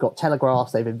power. They've got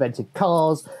telegraphs. They've invented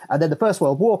cars. And then the First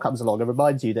World War comes along and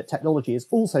reminds you that technology is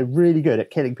also really good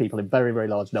at killing people in very, very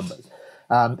large numbers.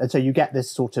 And so you get this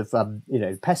sort of,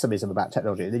 pessimism about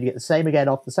technology. And then you get the same again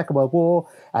after the Second World War,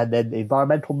 and then the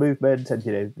environmental movement, and,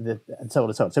 and so on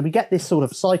and so on. So we get this sort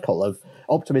of cycle of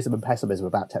optimism and pessimism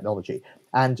about technology.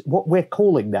 And what we're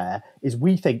calling there is,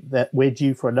 we think that we're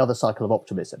due for another cycle of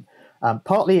optimism.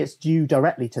 Partly it's due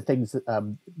directly to things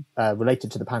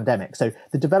related to the pandemic. So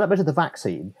the development of the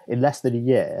vaccine in less than a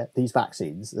year, these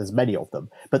vaccines, there's many of them,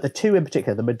 but the two in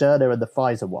particular, the Moderna and the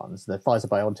Pfizer ones, the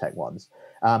Pfizer-BioNTech ones,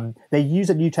 they use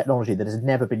a new technology that has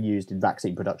never been used in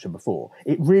vaccine production before.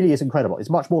 It really is incredible. It's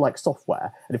much more like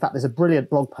software. And in fact, there's a brilliant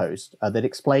blog post that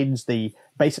explains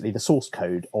basically the source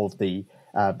code of the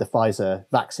Pfizer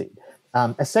vaccine.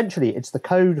 Essentially, it's the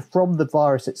code from the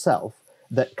virus itself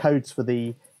that codes for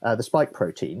the spike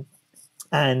protein.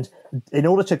 And in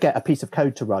order to get a piece of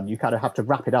code to run, you kind of have to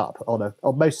wrap it up on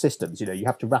most systems. You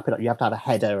have to wrap it up. You have to have a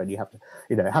header, and you have to,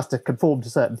 it has to conform to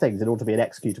certain things in order to be an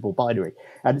executable binary.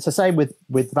 And it's the same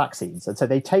with vaccines. And so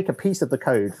they take a piece of the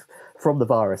code from the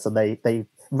virus, and they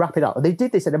wrap it up. And they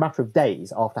did this in a matter of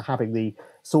days after having the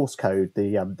source code,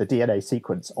 the DNA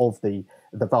sequence of the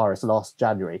virus last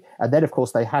January. And then, of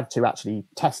course, they had to actually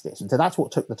test it. And so that's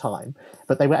what took the time.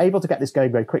 But they were able to get this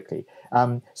going very quickly.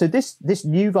 So this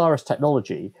new virus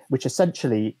technology, which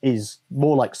essentially is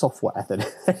more like software than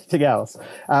anything else,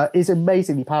 is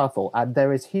amazingly powerful. And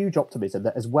there is huge optimism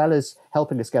that as well as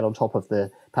helping us get on top of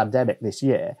the pandemic this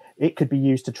year, it could be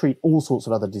used to treat all sorts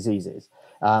of other diseases.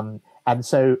 And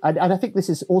I think this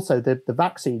is also the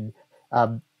vaccine.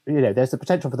 There's the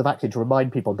potential for the vaccine to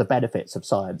remind people of the benefits of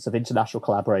science, of international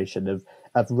collaboration,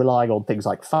 of relying on things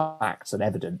like facts and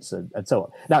evidence and so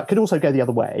on. Now, it could also go the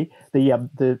other way.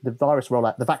 The virus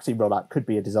rollout, the vaccine rollout could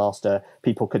be a disaster.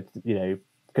 People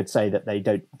could say that they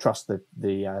don't trust the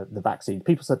vaccine.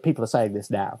 People are saying this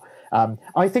now.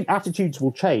 I think attitudes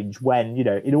will change when,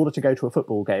 in order to go to a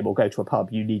football game or go to a pub,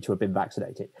 you need to have been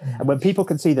vaccinated. And when people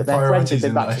can see that their friends have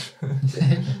been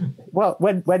vaccinated, well,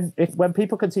 when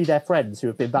people can see their friends who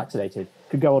have been vaccinated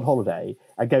can go on holiday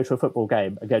and go to a football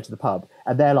game and go to the pub,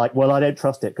 and they're like, well, I don't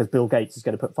trust it because Bill Gates is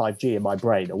going to put 5G in my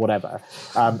brain or whatever.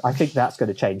 I think that's going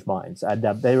to change minds, and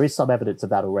there is some evidence of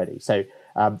that already. So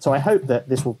I hope that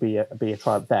this will be a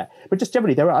triumph there. But just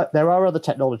generally, there are other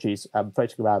technologies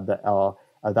floating around that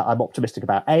I'm optimistic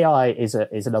about. AI is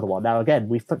another one. Now, again,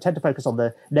 we tend to focus on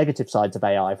the negative sides of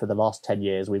AI for the last 10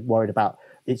 years. We've worried about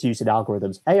its use in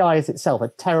algorithms. AI is itself a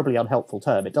terribly unhelpful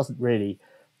term.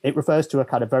 It refers to a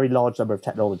kind of very large number of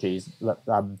technologies.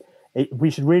 We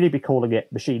should really be calling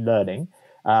it machine learning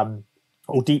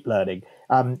or deep learning.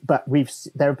 But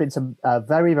there have been some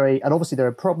very, very, and obviously there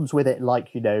are problems with it, like,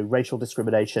 racial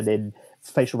discrimination in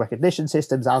facial recognition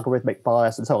systems, algorithmic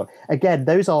bias, and so on. Again,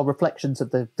 those are reflections of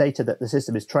the data that the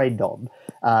system is trained on,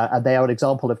 and they are an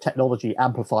example of technology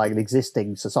amplifying an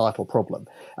existing societal problem.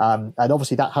 And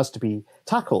obviously that has to be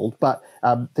tackled, but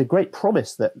the great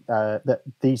promise that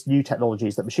these new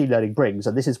technologies that machine learning brings,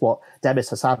 and this is what Demis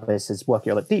Hassabis is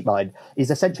working on at DeepMind, is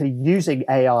essentially using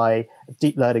AI,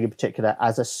 deep learning in particular,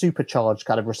 as a supercharged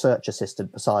kind of research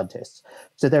assistant for scientists.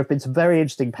 So there have been some very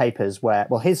interesting papers where,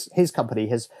 well, his company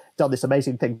has done this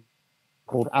amazing thing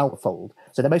called AlphaFold.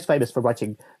 So they're most famous for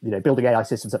writing, building AI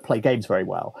systems that play games very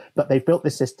well. But they've built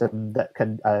this system that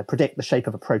can predict the shape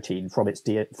of a protein from its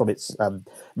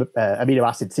amino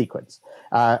acid sequence,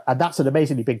 and that's an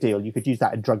amazingly big deal. You could use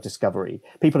that in drug discovery.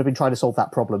 People have been trying to solve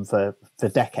that problem for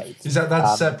decades. Is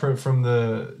that's separate from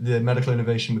the medical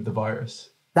innovation with the virus?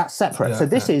 That's separate. Yeah, so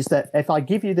this is that if I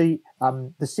give you the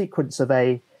sequence of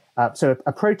so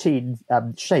a protein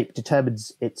shape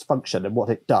determines its function and what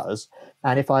it does,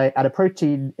 and a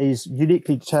protein is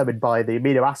uniquely determined by the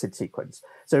amino acid sequence.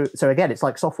 So again, it's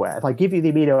like software. If I give you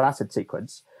the amino acid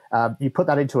sequence, you put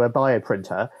that into a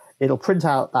bioprinter, it'll print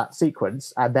out that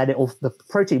sequence, and then the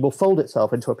protein will fold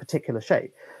itself into a particular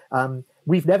shape.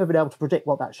 We've never been able to predict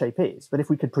what that shape is, but if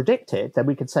we could predict it, then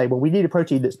we could say, well, we need a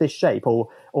protein that's this shape,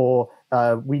 or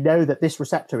we know that this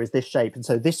receptor is this shape, and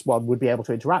so this one would be able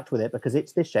to interact with it because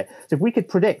it's this shape. So if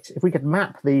we could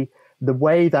map the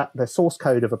way that the source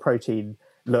code of a protein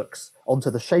looks onto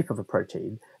the shape of a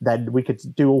protein, then we could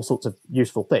do all sorts of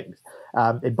useful things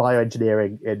in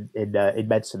bioengineering, in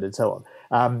medicine, and so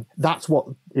on. That's what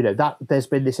there's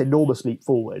been this enormous leap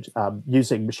forward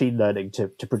using machine learning to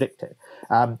predict it.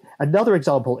 Another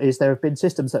example is there have been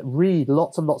systems that read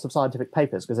lots and lots of scientific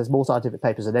papers, because there's more scientific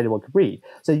papers than anyone could read.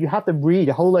 So you have them read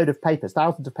a whole load of papers,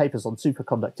 thousands of papers on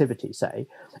superconductivity, say,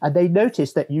 and they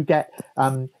notice that you get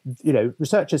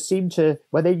researchers seem to,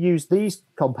 when they use these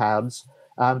compounds,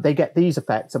 they get these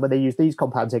effects, and when they use these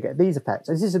compounds, they get these effects.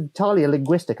 And this is entirely a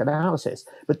linguistic analysis,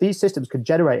 but these systems can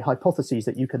generate hypotheses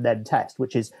that you can then test,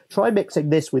 which is try mixing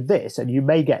this with this, and you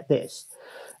may get this.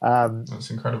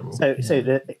 That's incredible.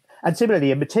 And similarly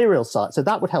in materials science, so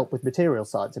that would help with materials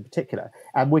science in particular.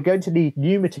 And we're going to need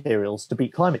new materials to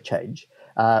beat climate change.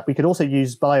 We could also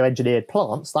use bioengineered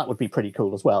plants. That would be pretty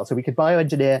cool as well. So we could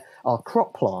bioengineer our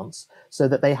crop plants so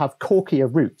that they have corkier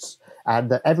roots,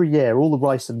 and that every year all the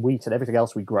rice and wheat and everything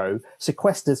else we grow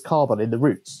sequesters carbon in the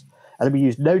roots. And then we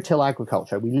use no-till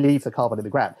agriculture. We leave the carbon in the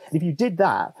ground. And if you did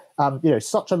that,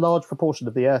 such a large proportion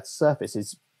of the Earth's surface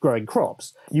is growing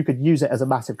crops, you could use it as a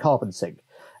massive carbon sink.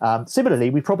 Similarly,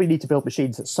 we probably need to build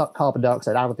machines that suck carbon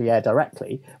dioxide out of the air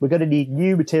directly. We're going to need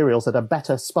new materials that are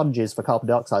better sponges for carbon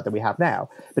dioxide than we have now.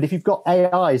 But if you've got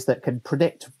AIs that can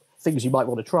predict things you might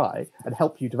want to try and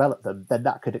help you develop them, then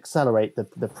that could accelerate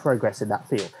the progress in that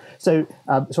field. So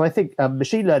I think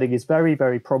machine learning is very,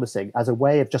 very promising as a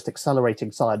way of just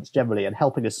accelerating science generally and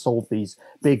helping us solve these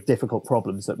big, difficult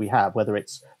problems that we have, whether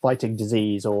it's fighting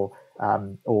disease or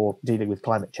or dealing with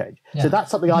climate change. Yeah. So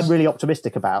that's something I'm really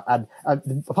optimistic about. And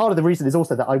part of the reason is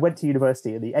also that I went to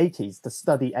university in the 80s to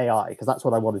study AI, because that's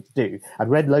what I wanted to do, and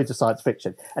read loads of science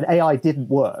fiction. And AI didn't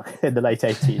work in the late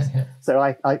 80s. So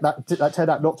that turned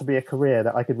out not to be a career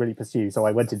that I could really pursue. So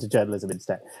I went into journalism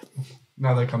instead.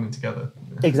 Now they're coming together.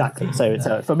 Exactly. So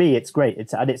it's for me, it's great.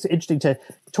 It's interesting to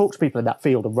talk to people in that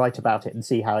field and write about it and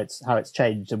see how it's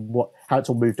changed and how it's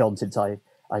all moved on since I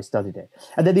studied it.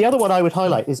 And then the other one I would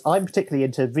highlight is I'm particularly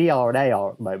into VR and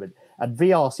AR at the moment. And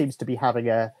VR seems to be having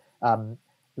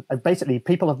basically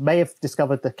people may have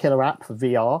discovered the killer app for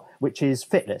VR, which is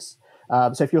fitness.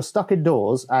 So if you're stuck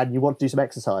indoors and you want to do some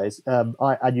exercise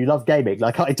and you love gaming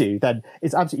like I do, then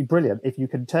it's absolutely brilliant if you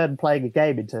can turn playing a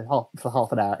game for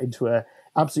half an hour into a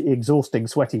absolutely exhausting,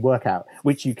 sweaty workout,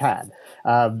 which you can.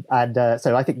 So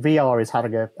I think VR is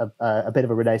having a bit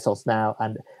of a renaissance now,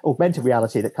 and augmented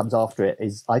reality that comes after it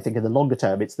is, I think, in the longer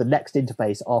term, it's the next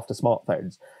interface after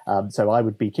smartphones. So I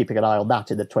would be keeping an eye on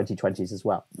that in the 2020s as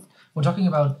well. Well, talking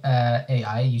about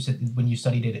AI, you said when you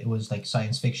studied it, it was like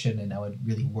science fiction and now it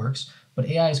really works. But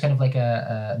AI is kind of like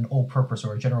an all-purpose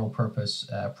or a general-purpose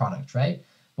product, right?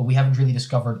 But we haven't really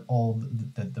discovered all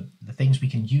the things we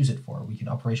can use it for. We can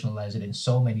operationalize it in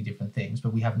so many different things,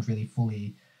 but we haven't really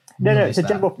fully. No, it's a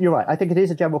general. You're right. I think it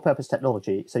is a general-purpose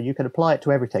technology, so you can apply it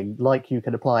to everything, like you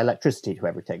can apply electricity to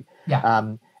everything.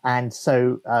 Yeah. And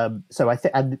so I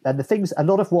think, and the things, a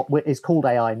lot of what is called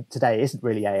AI today isn't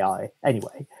really AI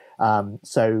anyway.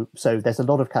 So there's a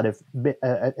lot of kind of,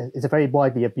 it's a very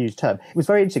widely abused term. It was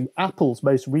very interesting. Apple's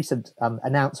most recent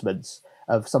announcements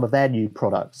of some of their new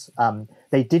products,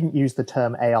 they didn't use the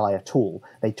term AI at all.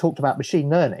 They talked about machine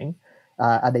learning,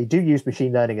 and they do use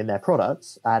machine learning in their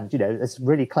products. And, it's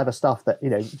really clever stuff that,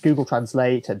 Google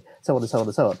Translate and so on and so on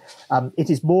and so on. It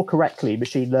is more correctly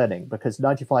machine learning, because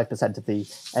 95% of the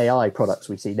AI products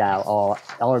we see now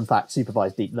are in fact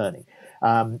supervised deep learning.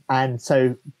 And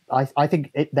so I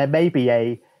think there may be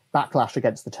a backlash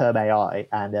against the term AI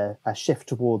and a shift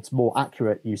towards more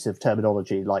accurate use of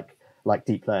terminology like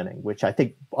deep learning, which I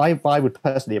think I would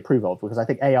personally approve of, because I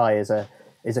think AI is a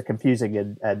confusing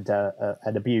and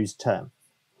an abused term.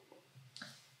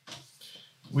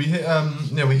 We hear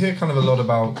kind of a lot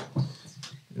about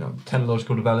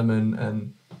technological development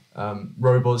and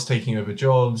robots taking over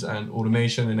jobs and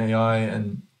automation and AI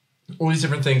and all these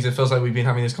different things. It feels like we've been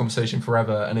having this conversation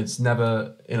forever, and it's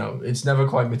never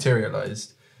quite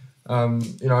materialized.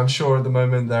 I'm sure at the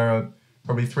moment there are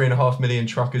probably 3.5 million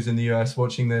truckers in the US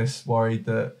watching this, worried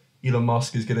that Elon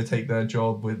Musk is going to take their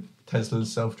job with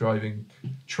Tesla's self-driving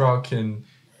truck, and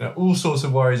all sorts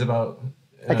of worries about.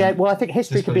 Again, well, I think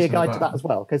history could be a guide to that as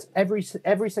well, because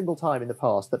every single time in the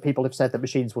past that people have said that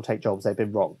machines will take jobs, they've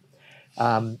been wrong.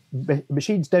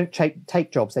 Machines don't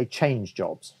take jobs; they change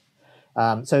jobs.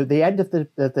 So the end of the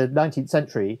 19th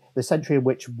century, the century in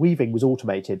which weaving was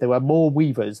automated, there were more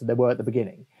weavers than there were at the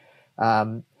beginning.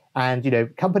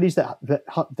 And companies that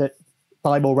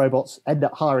buy more robots end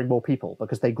up hiring more people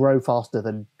because they grow faster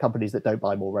than companies that don't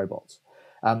buy more robots.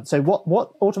 So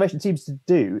what automation seems to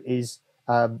do is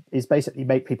basically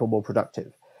make people more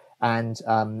productive. And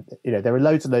there are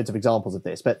loads and loads of examples of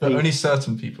this, but only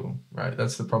certain people, right?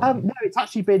 That's the problem. No, it's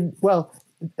actually been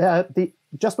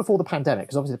just before the pandemic,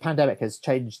 because obviously the pandemic has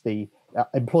changed the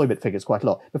employment figures quite a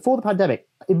lot. Before the pandemic,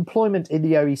 employment in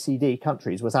the OECD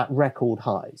countries was at record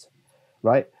highs,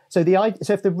 right? So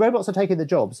if the robots are taking the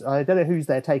jobs, I don't know whose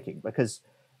they're taking, because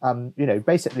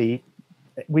basically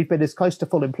we've been as close to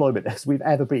full employment as we've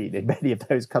ever been in many of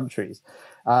those countries.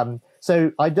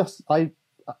 So I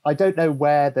don't know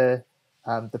where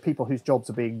the people whose jobs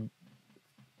are being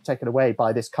taken away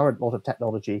by this current lot of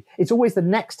technology. It's always the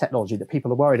next technology that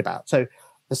people are worried about. So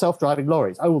the self-driving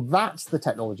lorries, well, that's the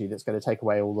technology that's going to take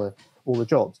away all the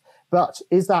jobs. But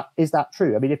is that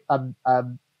true? I mean, if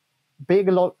being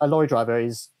a lorry driver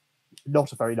is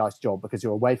not a very nice job, because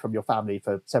you're away from your family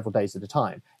for several days at a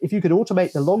time. If you could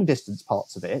automate the long distance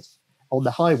parts of it on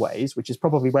the highways, which is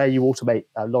probably where you automate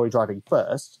lorry driving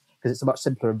first, because it's a much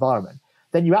simpler environment,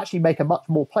 then you actually make a much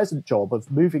more pleasant job of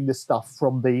moving the stuff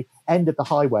from the end of the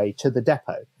highway to the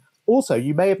depot. Also,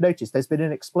 you may have noticed there's been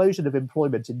an explosion of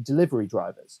employment in delivery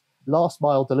drivers, last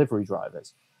mile delivery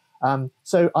drivers.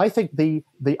 So I think the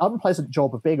unpleasant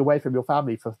job of being away from your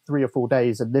family for 3 or 4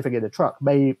 days and living in a truck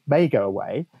may go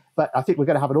away. But I think we're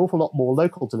going to have an awful lot more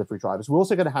local delivery drivers. We're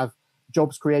also going to have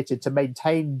jobs created to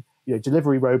maintain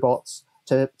delivery robots.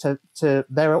 There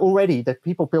are already the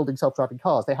people building self-driving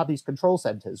cars. They have these control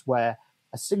centers where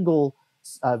a single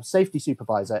safety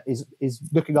supervisor is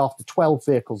looking after 12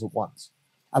 vehicles at once,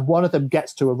 and one of them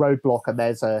gets to a roadblock and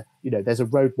there's a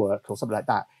roadwork or something like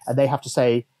that, and they have to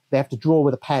say, they have to draw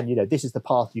with a pen, this is the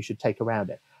path you should take around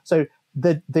it. So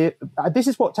this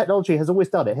is what technology has always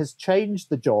done. It has changed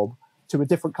the job to a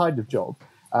different kind of job.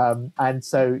 And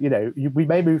so, we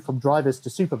may move from drivers to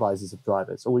supervisors of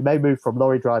drivers, or we may move from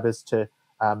lorry drivers to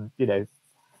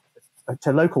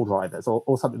local drivers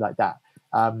or something like that.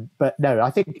 But no,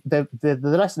 I think the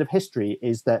lesson of history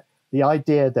is that the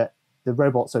idea that the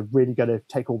robots are really going to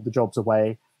take all the jobs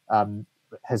away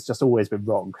has just always been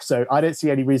wrong. So I don't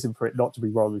see any reason for it not to be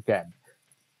wrong again.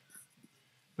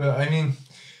 But I mean,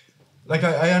 like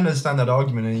I understand that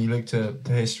argument, and you look to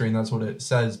history, and that's what it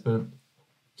says. But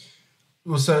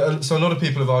so a lot of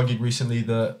people have argued recently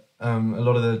that a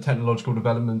lot of the technological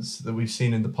developments that we've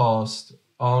seen in the past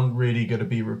aren't really going to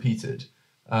be repeated.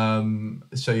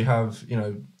 So you have,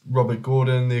 Robert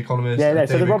Gordon, the Economist. Yeah,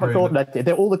 so the Robert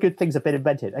Gordon, all the good things have been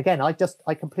invented. Again, I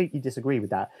completely disagree with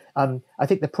that. I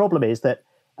think the problem is that,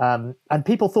 and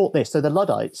people thought this, so the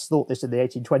Luddites thought this in the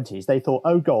 1820s. They thought,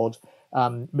 oh God,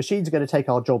 machines are going to take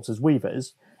our jobs as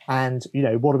weavers. And,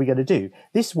 what are we going to do?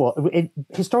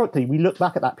 Historically, we look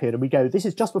back at that period and we go, this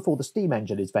is just before the steam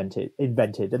engine is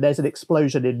invented, and there's an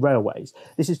explosion in railways.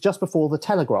 This is just before the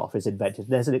telegraph is invented,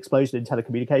 and there's an explosion in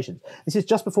telecommunications. This is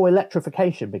just before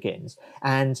electrification begins,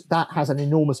 and that has an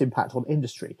enormous impact on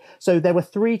industry. So there were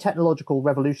 3 technological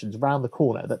revolutions around the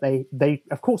corner that they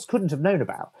of course, couldn't have known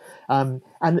about.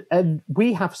 And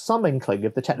we have some inkling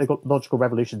of the technological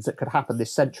revolutions that could happen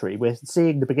this century. We're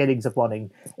seeing the beginnings of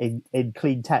one in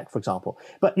clean tech, for example.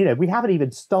 But we haven't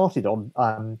even started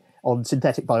on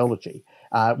synthetic biology.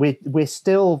 We're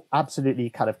still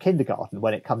absolutely kind of kindergarten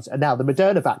when it comes. And now the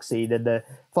Moderna vaccine and the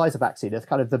Pfizer vaccine are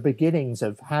kind of the beginnings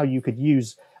of how you could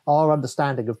use our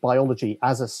understanding of biology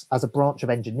as a branch of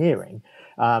engineering.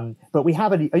 But we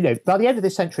haven't, by the end of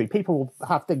this century, people will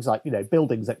have things like,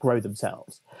 buildings that grow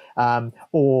themselves,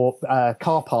 or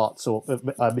car parts or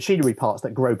machinery parts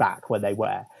that grow back when they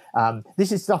wear.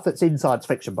 This is stuff that's in science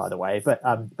fiction, by the way,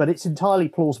 but it's entirely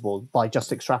plausible by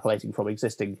just extrapolating from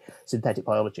existing synthetic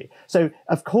biology. So,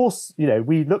 of course,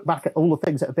 we look back at all the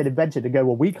things that have been invented and go,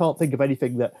 well, we can't think of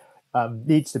anything that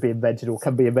needs to be invented or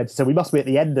can be invented. So we must be at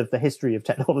the end of the history of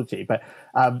technology. But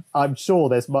I'm sure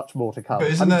there's much more to come.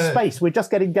 Space, we're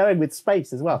just getting going with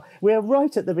space as well. We're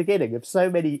right at the beginning of so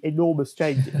many enormous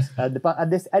changes. And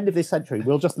this end of this century,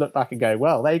 we'll just look back and go,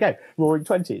 well, there you go, roaring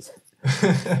 20s.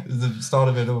 The start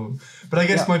of it all. But I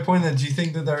guess my point then, do you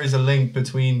think that there is a link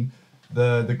between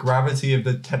the gravity of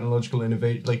the technological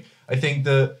innovation? Like, I think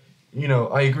that,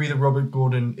 I agree that Robert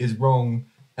Gordon is wrong,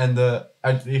 and that,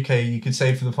 okay, you could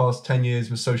say for the past 10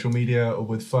 years with social media or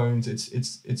with phones,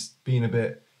 it's been a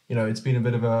bit, it's been a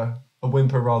bit of a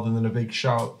whimper rather than a big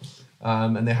shout.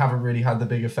 And they haven't really had the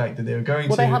big effect that they were going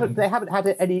to. They haven't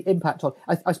had any impact on.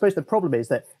 I suppose the problem is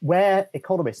that where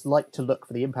economists like to look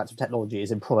for the impact of technology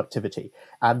is in productivity,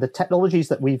 and the technologies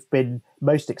that we've been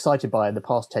most excited by in the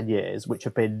past 10 years, which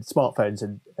have been smartphones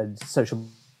and social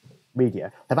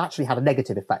media, have actually had a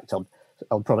negative effect on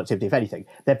productivity. If anything,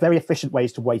 they're very efficient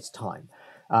ways to waste time.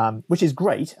 Which is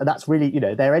great, and that's really,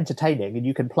 they're entertaining, and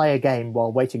you can play a game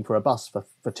while waiting for a bus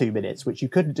for 2 minutes, which you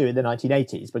couldn't do in the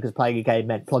 1980s because playing a game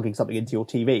meant plugging something into your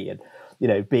TV and,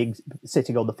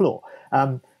 sitting on the floor.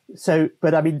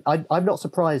 But I mean, I'm not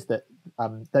surprised that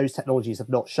those technologies have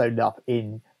not shown up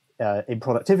in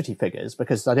productivity figures,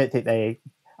 because I don't think they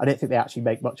actually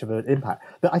make much of an impact.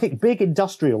 But I think big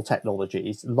industrial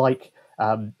technologies like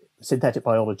synthetic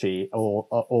biology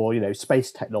or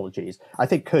space technologies, I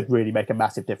think could really make a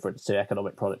massive difference to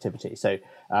economic productivity. So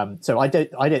I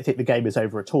don't think the game is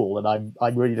over at all, and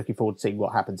I'm really looking forward to seeing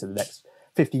what happens in the next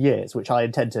 50 years, which I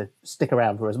intend to stick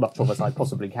around for as much of as I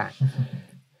possibly can.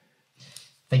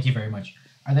 Thank you very much.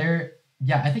 Are there?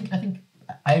 Yeah, I think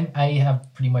I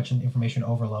have pretty much an information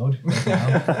overload right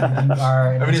now.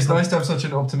 I mean, it's nice to have such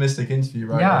an optimistic interview,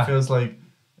 right? Yeah. It feels like,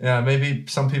 maybe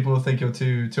some people think you're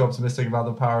too optimistic about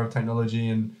the power of technology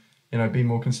and, be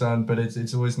more concerned, but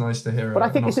it's always nice to hear. But I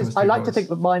think I like to think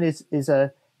that mine is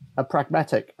a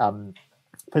pragmatic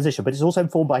position, but it's also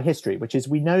informed by history, which is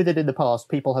we know that in the past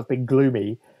people have been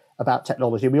gloomy about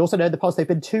technology. We also know in the past they've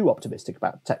been too optimistic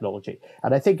about technology.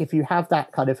 And I think if you have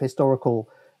that kind of historical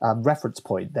reference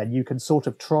point, then you can sort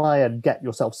of try and get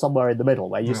yourself somewhere in the middle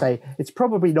where you say it's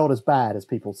probably not as bad as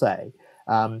people say.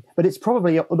 But it's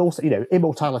probably also,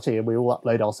 immortality, and we all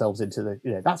upload ourselves into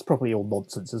the, that's probably all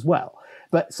nonsense as well.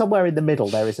 But somewhere in the middle,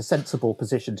 there is a sensible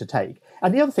position to take.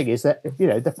 And the other thing is that,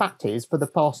 the fact is, for the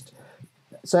past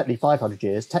certainly 500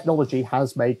 years, technology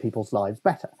has made people's lives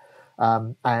better.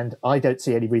 And I don't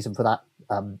see any reason for that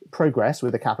progress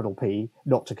with a capital P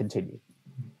not to continue.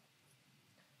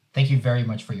 Thank you very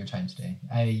much for your time today.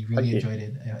 I really Thank you. enjoyed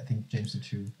it. I think James did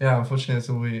too. Yeah, unfortunately, that's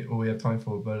all we have time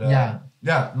for. But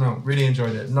Yeah. no, really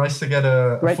enjoyed it. Nice to get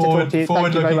a Great to talk to you.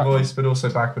 Thank you very forward-looking much. voice, but also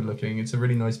backward-looking. It's a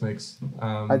really nice mix.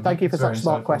 And thank you for it's such very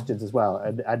smart insightful. questions as well,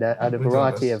 and a We do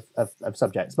variety this. of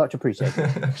subjects. Much appreciated.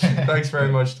 Thanks very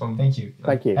much, Tom. Thank you.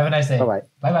 Thank you. Have a nice day. Bye-bye.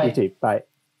 Bye-bye. You too. Bye.